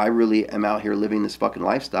that I really am out here living this fucking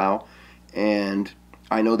lifestyle. And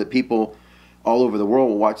I know that people all over the world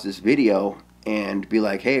will watch this video and be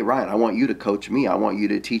like, hey, Ryan, I want you to coach me. I want you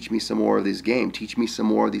to teach me some more of this game. Teach me some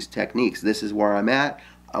more of these techniques. This is where I'm at.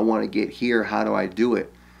 I want to get here. How do I do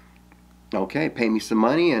it? Okay, pay me some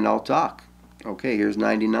money and I'll talk. Okay, here's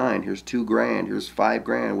 99, here's 2 grand, here's 5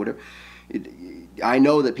 grand, whatever. I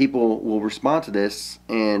know that people will respond to this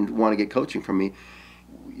and want to get coaching from me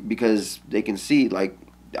because they can see, like,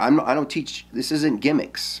 I don't teach, this isn't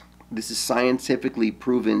gimmicks. This is scientifically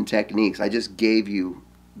proven techniques. I just gave you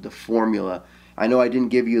the formula. I know I didn't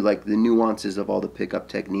give you, like, the nuances of all the pickup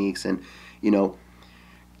techniques, and, you know,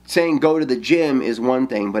 saying go to the gym is one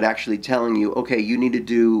thing, but actually telling you, okay, you need to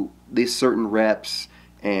do these certain reps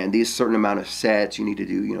and these certain amount of sets. You need to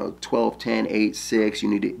do, you know, 12, 10, 8, 6. You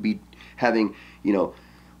need to be having, you know,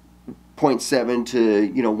 0.7 to,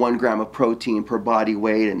 you know, 1 gram of protein per body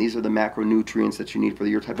weight, and these are the macronutrients that you need for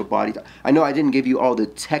your type of body. I know I didn't give you all the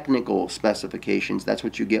technical specifications. That's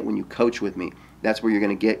what you get when you coach with me. That's where you're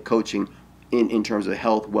going to get coaching in terms of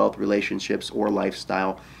health, wealth, relationships, or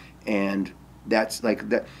lifestyle. And that's like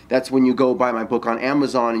that's when you go buy my book on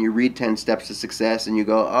Amazon and you read 10 Steps to Success and you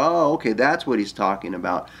go, oh, okay, that's what he's talking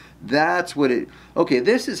about. That's what it, okay,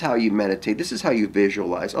 this is how you meditate. This is how you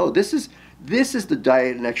visualize. Oh, this is the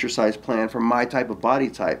diet and exercise plan for my type of body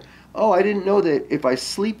type. Oh, I didn't know that if I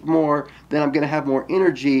sleep more, then I'm going to have more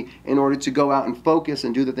energy in order to go out and focus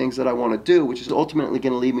and do the things that I want to do, which is ultimately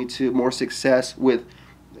going to lead me to more success with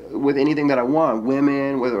anything that I want.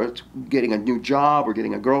 Women, whether it's getting a new job or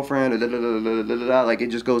getting a girlfriend, like it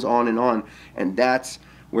just goes on. And that's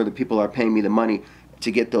where the people are paying me the money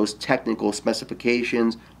to get those technical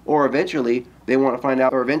specifications. Or eventually they want to find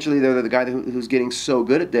out, or eventually they're the guy who's getting so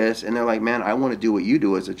good at this and they're like, man, I want to do what you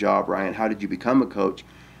do as a job, Ryan. How did you become a coach?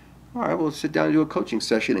 All right, well, sit down and do a coaching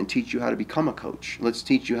session and teach you how to become a coach. Let's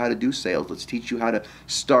teach you how to do sales. Let's teach you how to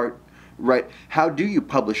start right. How do you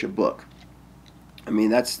publish a book? I mean,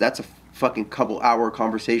 that's a fucking couple-hour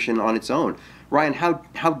conversation on its own. Ryan,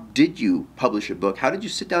 how did you publish a book? How did you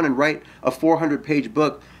sit down and write a 400-page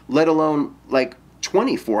book, let alone like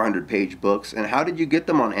 20 400-page books? And how did you get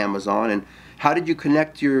them on Amazon? And how did you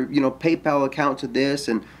connect your, you know, PayPal account to this?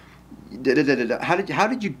 And how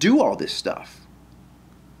did you do all this stuff?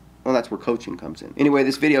 Well, that's where coaching comes in. Anyway,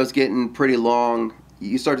 this video is getting pretty long.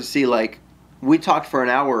 You start to see, like, we talked for an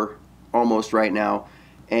hour almost right now,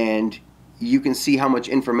 and you can see how much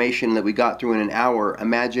information that we got through in an hour.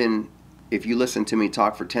 Imagine if you listen to me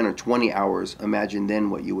talk for 10 or 20 hours, imagine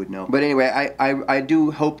then what you would know. But anyway, I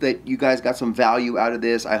do hope that you guys got some value out of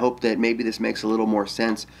this. I hope that maybe this makes a little more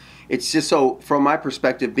sense. It's just so, from my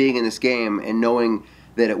perspective, being in this game and knowing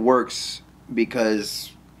that it works,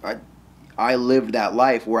 because I lived that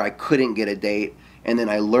life where I couldn't get a date, and then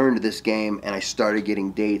I learned this game and I started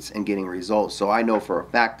getting dates and getting results. So I know for a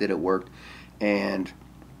fact that it worked, and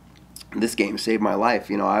this game saved my life.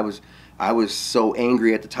 You know, I was so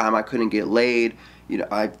angry at the time I couldn't get laid. You know,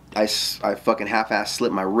 I fucking half-assed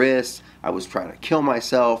slit my wrists. I was trying to kill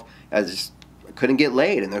myself. I couldn't get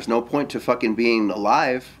laid, and there's no point to fucking being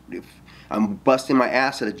alive if I'm busting my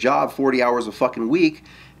ass at a job 40 hours a fucking week,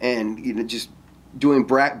 and, you know, just doing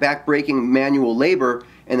back-breaking manual labor,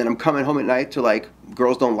 and then I'm coming home at night to, like,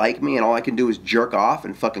 girls don't like me and all I can do is jerk off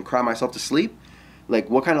and fucking cry myself to sleep. Like,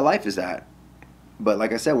 what kind of life is that? But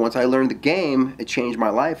like I said, once I learned the game, it changed my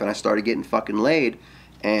life, and I started getting fucking laid.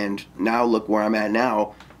 And now look where I'm at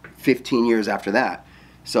now, 15 years after that.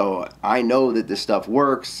 So I know that this stuff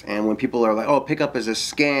works, and when people are like, oh, pickup is a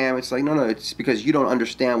scam, it's like, no, no, it's because you don't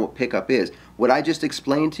understand what pickup is. What I just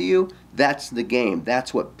explained to you, that's the game.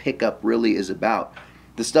 That's what pickup really is about.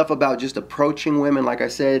 The stuff about just approaching women, like I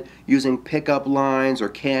said, using pickup lines or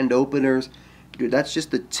canned openers, dude, that's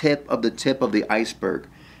just the tip of the iceberg.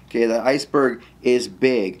 Okay, the iceberg is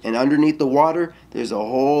big, and underneath the water, there's a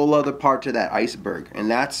whole other part to that iceberg,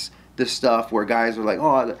 and that's the stuff where guys are like,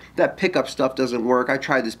 oh, that pickup stuff doesn't work. I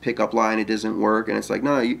tried this pickup line, it doesn't work. And it's like,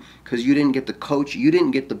 no, because you didn't get the coach, you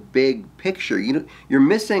didn't get the big picture. You're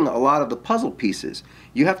missing a lot of the puzzle pieces.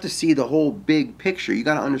 You have to see the whole big picture. You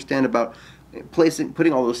got to understand about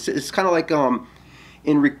putting all those. It's kind of like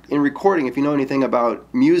in recording. If you know anything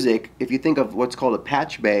about music, if you think of what's called a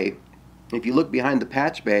patch bay, if you look behind the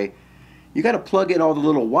patch bay, you got to plug in all the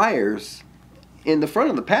little wires. In the front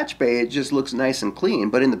of the patch bay, it just looks nice and clean,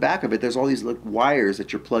 but in the back of it, there's all these wires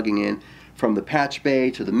that you're plugging in from the patch bay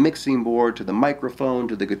to the mixing board to the microphone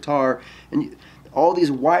to the guitar, and all these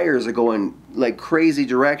wires are going like crazy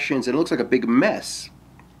directions, and it looks like a big mess.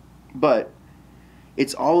 But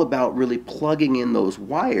it's all about really plugging in those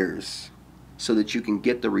wires so that you can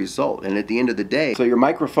get the result. And at the end of the day, so your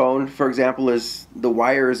microphone, for example, is the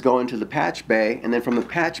wires going to the patch bay, and then from the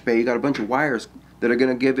patch bay, you got a bunch of wires that are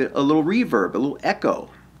going to give it a little reverb, a little echo.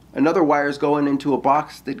 Another wire is going into a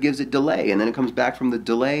box that gives it delay, and then it comes back from the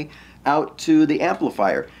delay out to the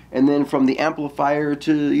amplifier, and then from the amplifier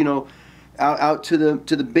to out to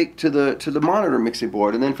the monitor mixing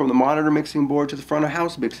board, and then from the monitor mixing board to the front of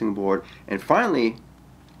house mixing board, and finally,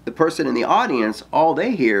 the person in the audience, all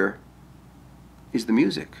they hear is the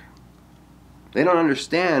music. They don't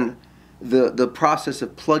understand the process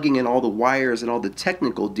of plugging in all the wires and all the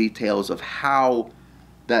technical details of how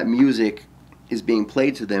that music is being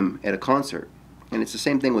played to them at a concert. And it's the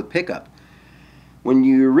same thing with pickup. When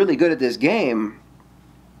you're really good at this game,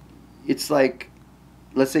 it's like,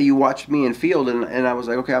 let's say you watched me in field and I was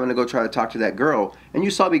like, okay, I'm going to go try to talk to that girl. And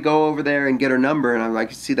you saw me go over there and get her number, and I'm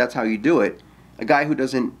like, see, that's how you do it. A guy who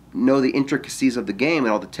doesn't know the intricacies of the game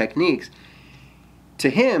and all the techniques, to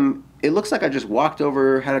him, it looks like I just walked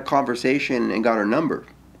over, had a conversation, and got her number.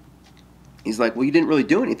 He's like, well, you didn't really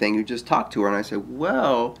do anything. You just talked to her. And I said,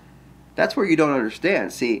 well, that's where you don't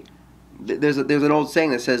understand. See, there's an old saying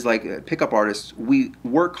that says, like, pickup artists, we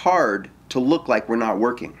work hard to look like we're not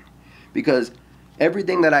working. Because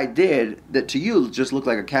everything that I did that to you just looked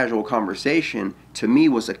like a casual conversation, to me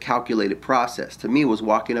was a calculated process. To me, it was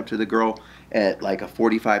walking up to the girl at like a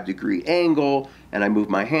 45-degree angle, and I moved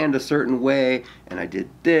my hand a certain way, and I did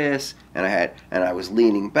this, and I was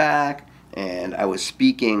leaning back, and I was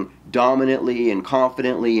speaking dominantly and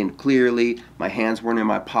confidently and clearly. My hands weren't in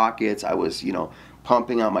my pockets. I was,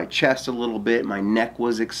 pumping out my chest a little bit. My neck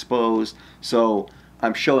was exposed. So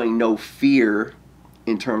I'm showing no fear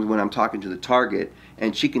in terms when I'm talking to the target,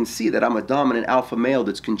 and she can see that I'm a dominant alpha male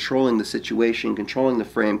that's controlling the situation, controlling the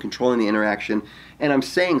frame, controlling the interaction, and I'm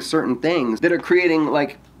saying certain things that are creating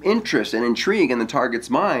like interest and intrigue in the target's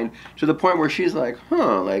mind to the point where she's like,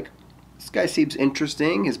 huh, like, this guy seems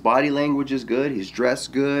interesting, his body language is good, he's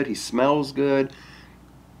dressed good, he smells good.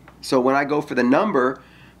 So when I go for the number,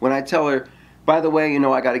 when I tell her, by the way,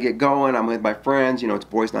 I got to get going, I'm with my friends, it's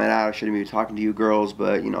boys' night out, I shouldn't be talking to you girls,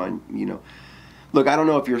 but look, I don't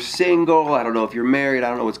know if you're single, I don't know if you're married, I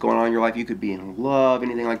don't know what's going on in your life, you could be in love,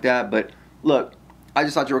 anything like that, but look, I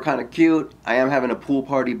just thought you were kind of cute. I am having a pool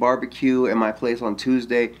party barbecue at my place on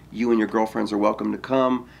Tuesday. You and your girlfriends are welcome to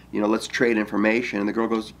come. Let's trade information. And the girl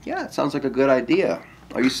goes, yeah, it sounds like a good idea.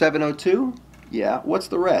 Are you 702? Yeah. What's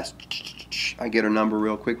the rest? I get her number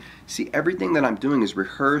real quick. See, everything that I'm doing is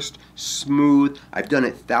rehearsed, smooth. I've done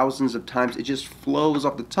it thousands of times. It just flows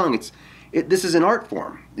off the tongue. This is an art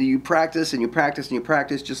form. You practice and you practice and you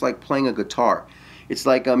practice, just like playing a guitar. It's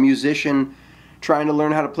like a musician trying to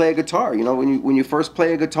learn how to play a guitar. When you first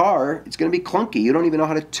play a guitar, it's going to be clunky. You don't even know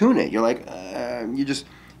how to tune it. You're like, you just,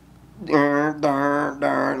 you're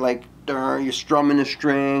strumming the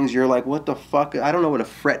strings. You're like, what the fuck? I don't know what a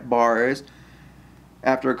fret bar is.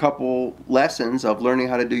 After a couple lessons of learning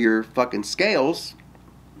how to do your fucking scales,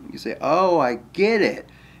 you say, oh, I get it.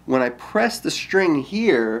 When I press the string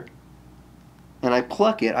here and I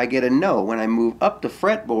pluck it, I get a note. When I move up the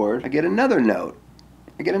fretboard, I get another note.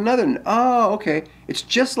 Oh, okay. It's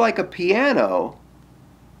just like a piano,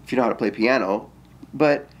 if you know how to play piano,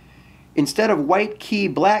 but instead of white key,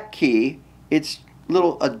 black key, it's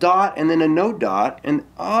a dot and then a no dot, and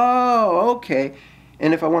oh, okay.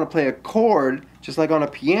 And if I want to play a chord, just like on a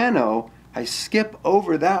piano, I skip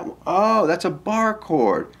over that. Oh, that's a bar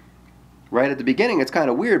chord. Right at the beginning, it's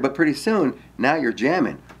kind of weird, but pretty soon, now you're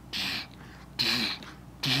jamming.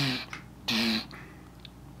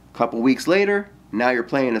 A couple weeks later, now you're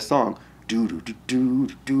playing a song. Do do do do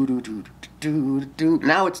do do do do do.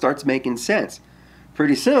 Now it starts making sense.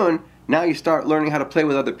 Pretty soon, now you start learning how to play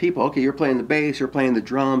with other people. Okay, you're playing the bass, you're playing the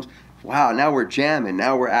drums. Wow, now we're jamming.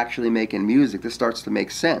 Now we're actually making music. This starts to make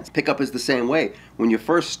sense. Pickup is the same way. When you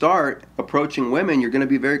first start approaching women, you're going to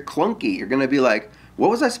be very clunky. You're going to be like, what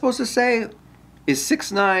was I supposed to say? Is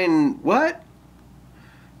 6'9" what?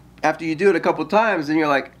 After you do it a couple times, then you're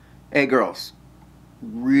like, hey girls,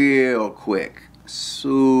 real quick,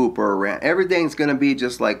 super random. Everything's gonna be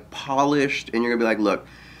just like polished, and you're gonna be like, look,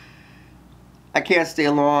 I can't stay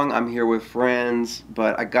long, I'm here with friends,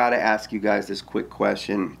 but I gotta ask you guys this quick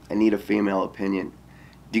question. I need a female opinion.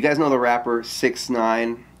 Do you guys know the rapper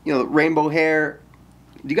 6ix9ine? You know, rainbow hair.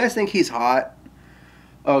 Do you guys think he's hot?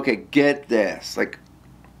 Okay, get this. Like,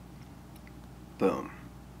 boom.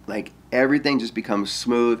 Like, everything just becomes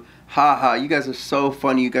smooth. Ha ha, you guys are so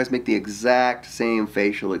funny. You guys make the exact same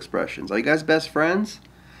facial expressions. Are you guys best friends?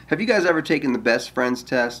 Have you guys ever taken the best friends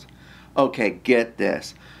test? Okay, get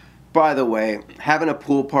this. By the way, having a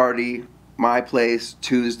pool party, my place,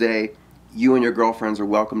 Tuesday, you and your girlfriends are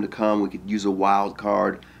welcome to come. We could use a wild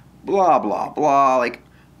card. Blah, blah, blah. Like,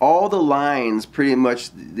 all the lines pretty much,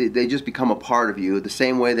 they just become a part of you. The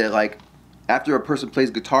same way that, like, after a person plays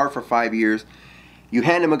guitar for 5 years, you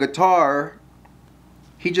hand him a guitar,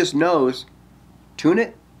 he just knows, tune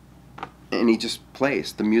it, and he just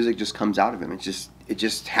plays. The music just comes out of him. It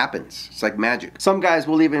just happens. It's like magic. Some guys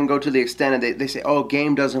will even go to the extent of they say, oh,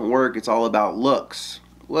 game doesn't work, it's all about looks.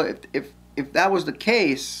 Well, if that was the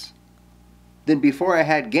case, then before I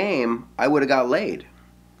had game, I would have got laid.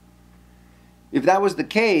 If that was the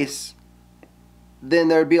case, then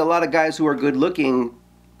there'd be a lot of guys who are good looking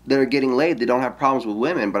that are getting laid. They don't have problems with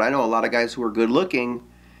women, but I know a lot of guys who are good looking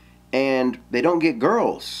and they don't get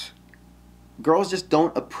girls. Girls just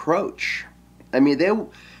don't approach. I mean,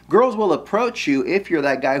 girls will approach you if you're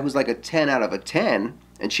that guy who's like a 10 out of a 10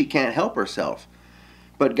 and she can't help herself.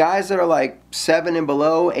 But guys that are like 7 and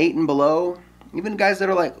below, 8 and below, even guys that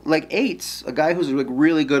are like 8s, a guy who's like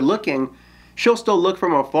really good looking, she'll still look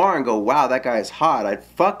from afar and go, wow, that guy is hot, I'd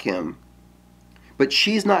fuck him. But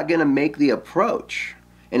she's not going to make the approach.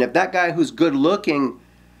 And if that guy who's good looking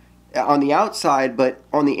on the outside but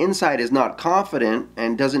on the inside is not confident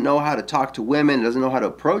and doesn't know how to talk to women, doesn't know how to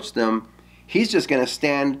approach them, he's just going to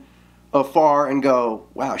stand afar and go,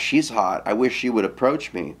 wow, she's hot, I wish she would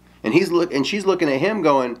approach me. And she's looking at him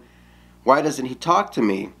going, why doesn't he talk to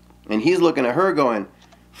me? And he's looking at her going,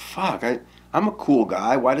 fuck, I'm a cool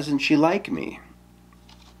guy, why doesn't she like me?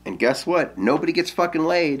 And guess what? Nobody gets fucking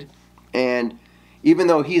laid. And even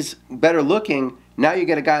though he's better looking, now you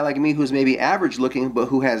get a guy like me who's maybe average looking but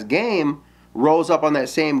who has game, rolls up on that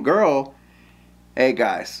same girl. Hey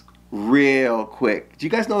guys, real quick, do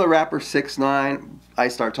you guys know the rapper 6ix9ine? I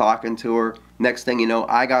start talking to her. Next thing you know,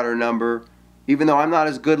 I got her number. Even though I'm not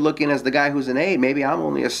as good looking as the guy who's an 8, maybe I'm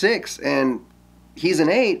only a 6 and he's an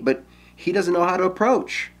 8, but he doesn't know how to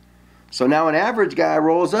approach. So now an average guy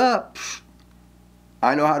rolls up.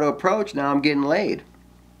 I know how to approach, now I'm getting laid.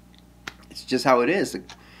 It's just how it is.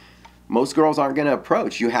 Most girls aren't going to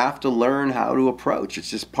approach. You have to learn how to approach. It's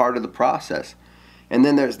just part of the process. And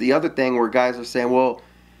then there's the other thing where guys are saying, well,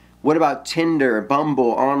 what about Tinder,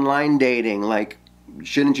 Bumble, online dating? Like,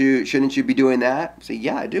 shouldn't you be doing that? I say,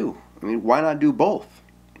 yeah, I do. I mean, why not do both?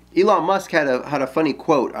 Elon Musk had a funny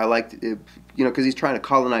quote. I liked it, you know, because he's trying to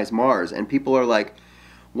colonize Mars, and people are like,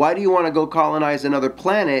 why do you want to go colonize another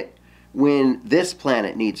planet when this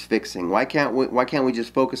planet needs fixing? Why can't we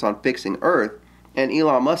just focus on fixing Earth? And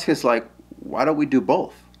Elon Musk is like, why don't we do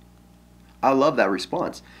both? I love that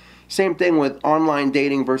response. Same thing with online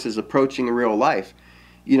dating versus approaching in real life.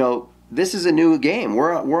 You know, this is a new game.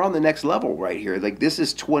 We're on the next level right here. Like, this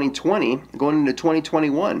is 2020 going into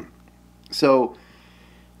 2021. So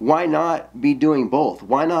why not be doing both?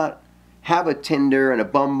 Why not have a Tinder and a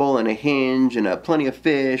Bumble and a Hinge and a Plenty of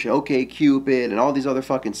Fish, OkCupid, and all these other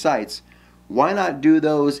fucking sites? Why not do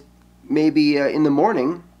those maybe in the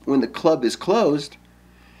morning when the club is closed,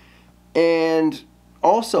 and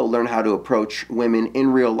also learn how to approach women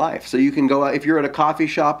in real life? So you can go out, if you're at a coffee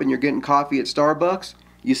shop and you're getting coffee at Starbucks,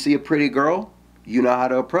 you see a pretty girl, you know how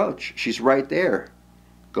to approach. She's right there.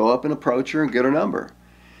 Go up and approach her and get her number.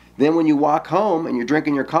 Then when you walk home and you're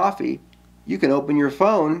drinking your coffee, you can open your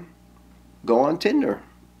phone, go on Tinder,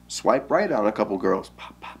 swipe right on a couple girls.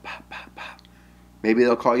 Pop, pop, pop, pop, pop. Maybe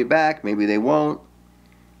they'll call you back, maybe they won't,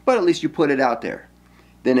 but at least you put it out there.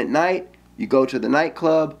 Then at night, you go to the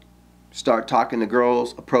nightclub, start talking to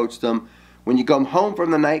girls, approach them. When you come home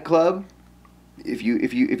from the nightclub, if you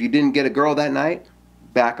didn't get a girl that night,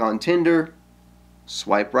 back on Tinder,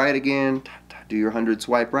 swipe right again, Do your 100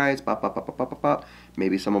 swipe rights, pop, pop, pop, pop, pop, pop, pop.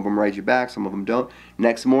 Maybe some of them write you back, some of them don't.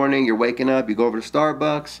 Next morning, you're waking up, you go over to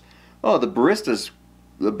Starbucks. Oh, the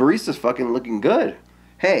barista's fucking looking good.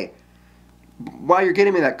 Hey, while you're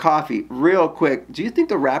getting me that coffee, real quick, do you think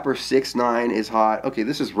the rapper 6ix9ine is hot? Okay,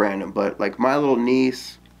 this is random, but like my little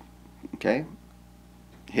niece, okay,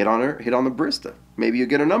 hit on the barista. Maybe you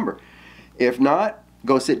get her number. If not,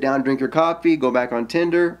 go sit down, drink your coffee, go back on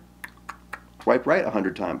Tinder, swipe right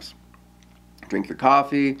 100 times. Drink your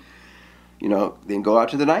coffee, you know, then go out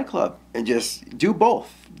to the nightclub and just do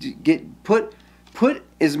both. Put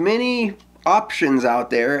as many options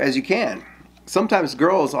out there as you can. Sometimes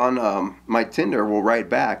girls on my Tinder will write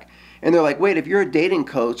back and they're like, wait, if you're a dating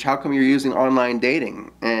coach, how come you're using online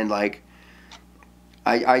dating? And like,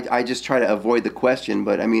 I just try to avoid the question,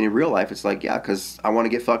 but I mean, in real life, it's like, yeah, because I want to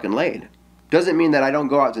get fucking laid. Doesn't mean that I don't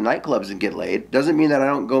go out to nightclubs and get laid. Doesn't mean that I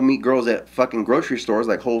don't go meet girls at fucking grocery stores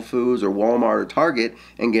like Whole Foods or Walmart or Target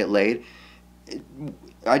and get laid.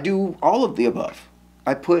 I do all of the above.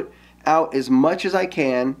 I put out as much as I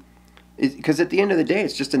can, because at the end of the day,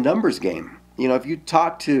 it's just a numbers game. You know, if you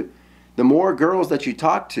talk to, the more girls that you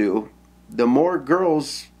talk to, the more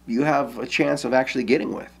girls you have a chance of actually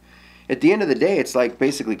getting with. At the end of the day, it's like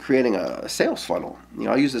basically creating a sales funnel. You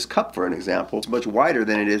know, I'll use this cup for an example. It's much wider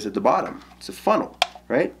than it is at the bottom. It's a funnel,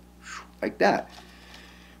 right? Like that.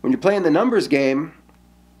 When you're playing the numbers game,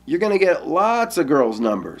 you're going to get lots of girls'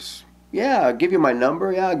 numbers. Yeah, I'll give you my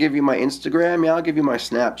number. Yeah, I'll give you my Instagram. Yeah, I'll give you my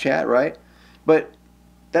Snapchat, right? But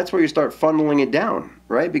that's where you start funneling it down,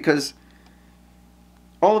 right? Because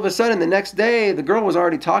all of a sudden, the next day, the girl was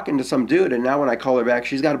already talking to some dude, and now when I call her back,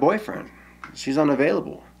 she's got a boyfriend. She's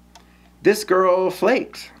unavailable. This girl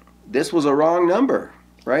flaked. This was a wrong number,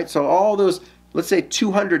 right? So all those, let's say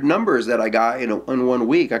 200 numbers that I got in 1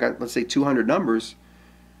 week, I got, let's say 200 numbers.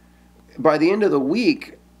 By the end of the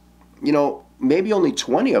week, you know, maybe only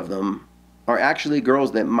 20 of them are actually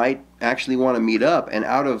girls that might actually want to meet up. And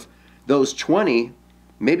out of those 20,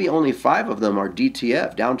 maybe only 5 of them are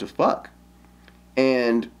DTF, down to fuck.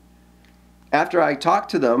 And after I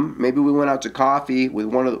talked to them, maybe we went out to coffee with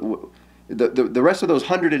one of the rest of those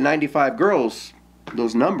 195 girls,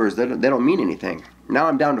 those numbers, they don't mean anything. Now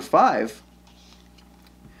I'm down to 5.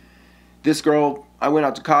 This girl, I went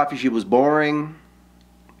out to coffee, she was boring.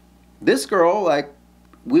 This girl, like,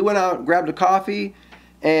 we went out, grabbed a coffee,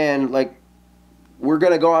 and like, we're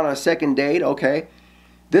gonna go on a second date, okay.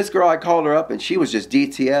 This girl, I called her up and she was just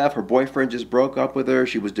DTF, her boyfriend just broke up with her,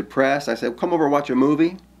 she was depressed. I said, come over and watch a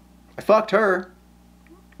movie. I fucked her,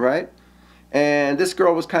 right? And this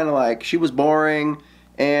girl was kind of like, she was boring.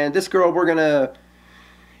 And this girl,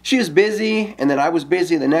 she was busy. And then I was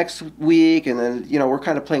busy the next week. And then, you know, we're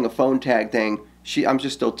kind of playing a phone tag thing. I'm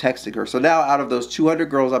just still texting her. So now out of those 200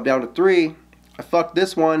 girls, I'm down to 3. I fucked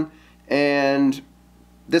this one. And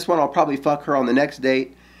this one, I'll probably fuck her on the next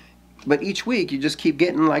date. But each week, you just keep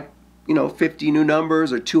getting like, you know, 50 new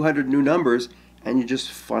numbers or 200 new numbers. And you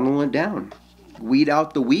just funnel it down. Weed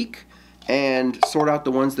out the weak and sort out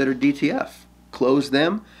the ones that are DTF. Close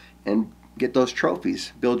them and get those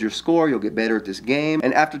trophies. Build your score. You'll get better at this game.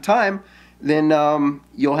 And after time, then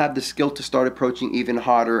you'll have the skill to start approaching even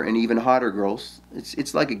hotter and even hotter girls.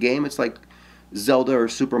 It's like a game. It's like Zelda or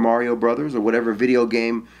Super Mario Brothers or whatever video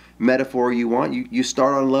game metaphor you want. You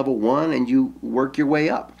start on level 1 and you work your way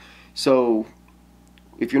up. So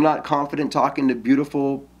if you're not confident talking to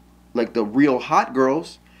beautiful, like the real hot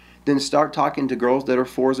girls, then start talking to girls that are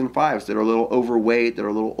 4s and 5s, that are a little overweight, that are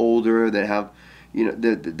a little older, that have, you know,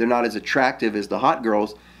 they're not as attractive as the hot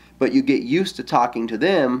girls, but you get used to talking to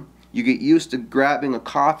them, you get used to grabbing a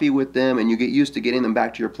coffee with them, and you get used to getting them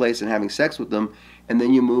back to your place and having sex with them, and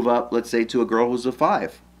then you move up, let's say, to a girl who's a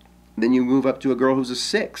 5. Then you move up to a girl who's a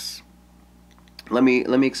 6. Let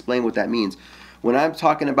me explain what that means. When I'm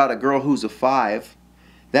talking about a girl who's a 5,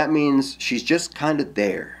 that means she's just kind of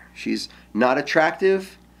there. She's not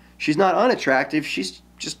attractive. She's not unattractive, she's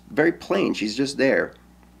just very plain, she's just there.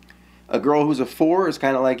 A girl who's a 4 is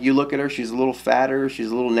kind of like, you look at her, she's a little fatter,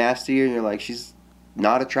 she's a little nastier, and you're like, she's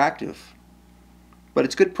not attractive. But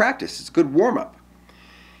it's good practice, it's good warm-up.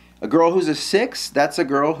 A girl who's a 6, that's a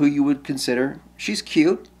girl who you would consider, she's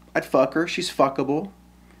cute, I'd fuck her, she's fuckable.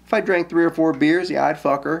 If I drank 3 or 4 beers, yeah, I'd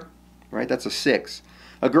fuck her, right? That's a 6.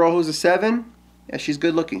 A girl who's a 7, yeah, she's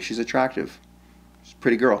good looking, she's attractive. She's a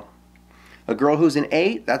pretty girl. A girl who's an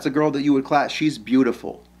 8, that's a girl that you would class, she's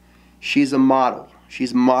beautiful. She's a model.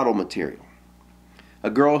 She's model material. A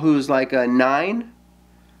girl who's like a 9,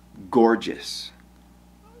 gorgeous.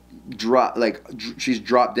 She's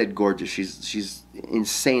drop dead gorgeous. She's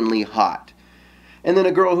insanely hot. And then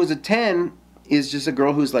a girl who's a 10, is just a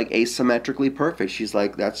girl who's like asymmetrically perfect. She's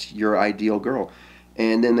like, that's your ideal girl.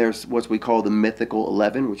 And then there's what we call the mythical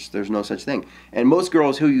 11, which there's no such thing. And most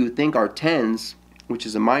girls who you think are 10s, which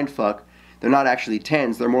is a mind fuck, they're not actually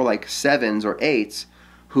 10s. They're more like 7s or 8s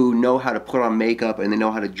who know how to put on makeup and they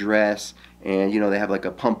know how to dress, and you know, they have like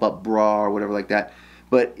a pump up bra or whatever like that.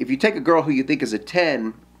 But if you take a girl who you think is a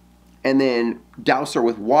 10 and then douse her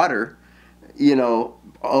with water, you know,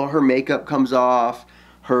 all her makeup comes off,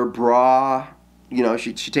 her bra, you know,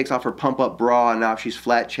 she takes off her pump up bra and now she's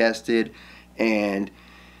flat chested, and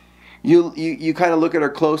you kind of look at her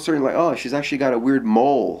closer and like, oh, she's actually got a weird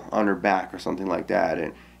mole on her back or something like that,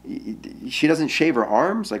 and she doesn't shave her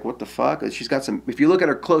arms. Like, what the fuck? She's got some, if you look at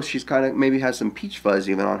her close, she's kind of maybe has some peach fuzz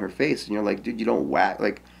even on her face, and you're like, dude, you don't whack.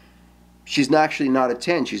 Like, she's actually not a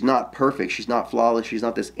 10. She's not perfect. She's not flawless. She's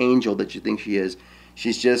not this angel that you think she is.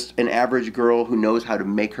 She's just an average girl who knows how to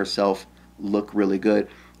make herself look really good.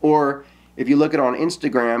 Or if you look at her on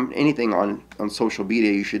Instagram, anything on social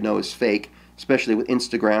media you should know is fake, especially with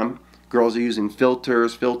Instagram. Girls are using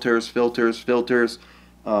filters,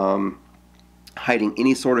 hiding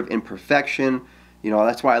any sort of imperfection. You know,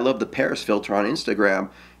 that's why I love the Paris filter on Instagram,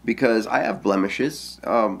 because I have blemishes.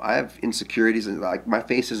 I have insecurities, and like, my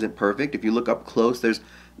face isn't perfect. If you look up close, there's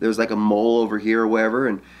like a mole over here or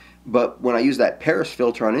wherever. But when I use that Paris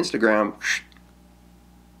filter on Instagram,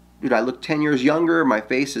 dude, I look 10 years younger. My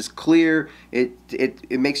face is clear.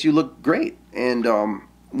 It makes you look great. And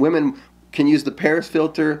women can use the Paris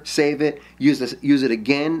filter, save it, use it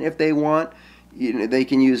again if they want. You know, they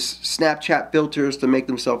can use Snapchat filters to make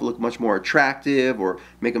themselves look much more attractive, or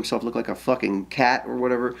make themselves look like a fucking cat or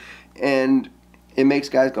whatever. And it makes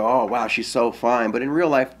guys go, oh wow, she's so fine. But in real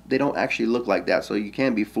life, they don't actually look like that, so you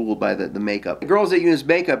can't be fooled by the makeup. The girls that use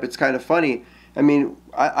makeup, it's kind of funny. I mean,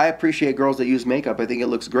 I appreciate girls that use makeup. I think it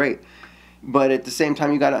looks great. But at the same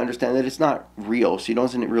time, you got to understand that it's not real. She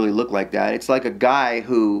doesn't really look like that. It's like a guy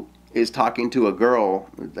who is talking to a girl.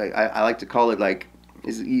 I like to call it like,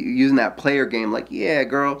 is using that player game, like, yeah,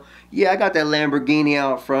 girl, yeah, I got that Lamborghini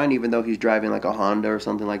out front, even though he's driving like a Honda or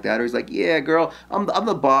something like that. Or he's like, yeah, girl, I'm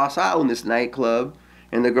the boss, I own this nightclub.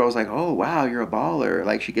 And the girl's like, oh wow, you're a baller.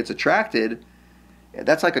 Like, she gets attracted.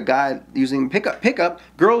 That's like a guy using pickup.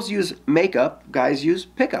 Girls use makeup, guys use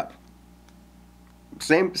pickup.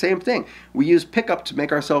 Same thing. We use pickup to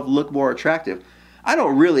make ourselves look more attractive. I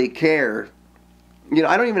don't really care. You know,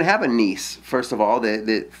 I don't even have a niece, first of all,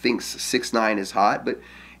 that thinks 6'9" is hot, but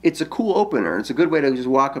it's a cool opener. It's a good way to just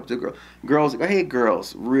walk up to girls, like, hey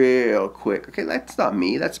girls, real quick. Okay, that's not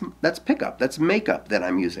me. That's pickup. That's makeup that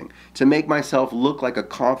I'm using to make myself look like a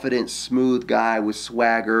confident, smooth guy with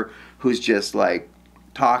swagger, who's just like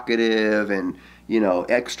talkative and, you know,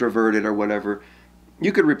 extroverted or whatever.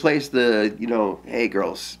 You could replace the, you know, hey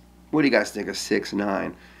girls, what do you guys think of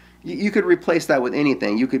 6'9"? You could replace that with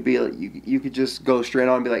anything. You could be, you could just go straight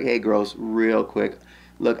on and be like, hey girls, real quick,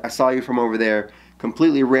 look, I saw you from over there,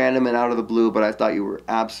 completely random and out of the blue, but I thought you were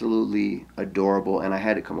absolutely adorable, and I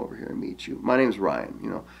had to come over here and meet you. My name's Ryan.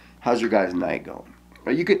 You know, how's your guys' night going?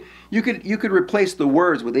 You could replace the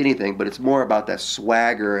words with anything, but it's more about that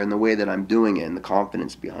swagger and the way that I'm doing it and the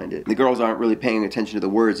confidence behind it. The girls aren't really paying attention to the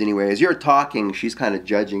words anyway. As you're talking, she's kind of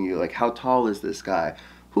judging you, like, how tall is this guy?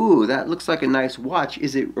 Ooh, that looks like a nice watch.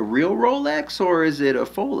 Is it a real Rolex or is it a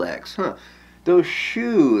Folex? Huh. Those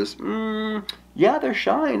shoes, yeah, they're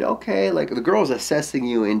shined. Okay, like, the girl's assessing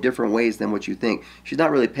you in different ways than what you think. She's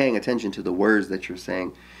not really paying attention to the words that you're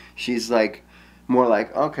saying. She's like, more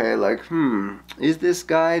like, okay, like, is this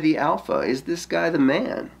guy the alpha? Is this guy the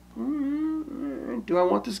man? Do I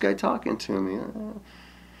want this guy talking to me?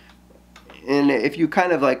 And if you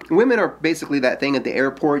kind of like, women are basically that thing at the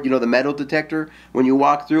airport, you know, the metal detector, when you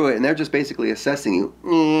walk through it, and they're just basically assessing you.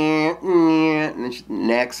 And then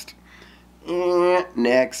next, oh,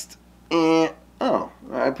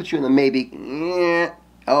 I put you in the maybe.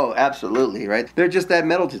 Oh, absolutely, right? They're just that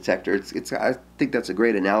metal detector. I think that's a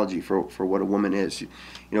great analogy for what a woman is. You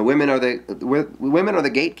know, women are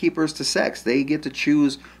the gatekeepers to sex. They get to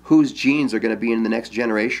choose whose genes are going to be in the next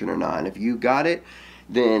generation or not. And if you got it,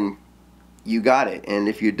 then you got it. And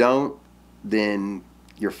if you don't, then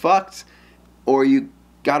you're fucked, or you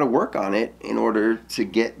got to work on it in order to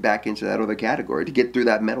get back into that other category, to get through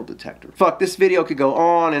that metal detector. Fuck, this video could go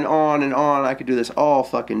on and on and on. I could do this all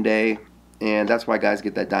fucking day. And that's why guys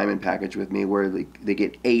get that diamond package with me, where they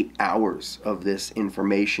get 8 hours of this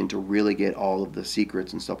information to really get all of the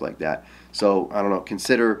secrets and stuff like that. So, I don't know,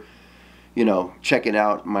 consider, you know, checking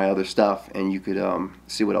out my other stuff, and you could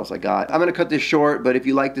see what else I got. I'm going to cut this short, but if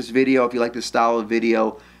you like this video, if you like this style of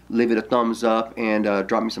video, leave it a thumbs up, and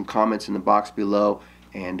drop me some comments in the box below.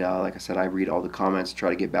 And like I said, I read all the comments, try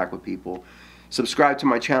to get back with people. Subscribe to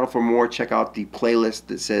my channel for more. Check out the playlist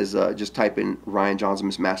that says, just type in Ryan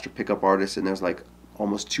Jaunzemis Master Pickup Artist, and there's like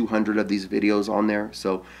almost 200 of these videos on there.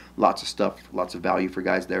 So lots of stuff, lots of value for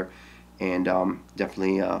guys there. And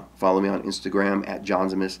definitely follow me on Instagram at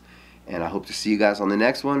Jaunzemis. And I hope to see you guys on the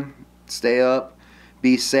next one. Stay up,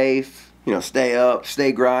 be safe, you know, stay up,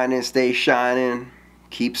 stay grinding, stay shining,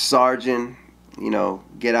 keep sarging, you know,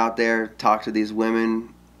 get out there, talk to these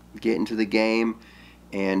women, get into the game,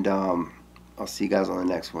 and I'll see you guys on the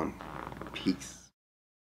next one. Peace.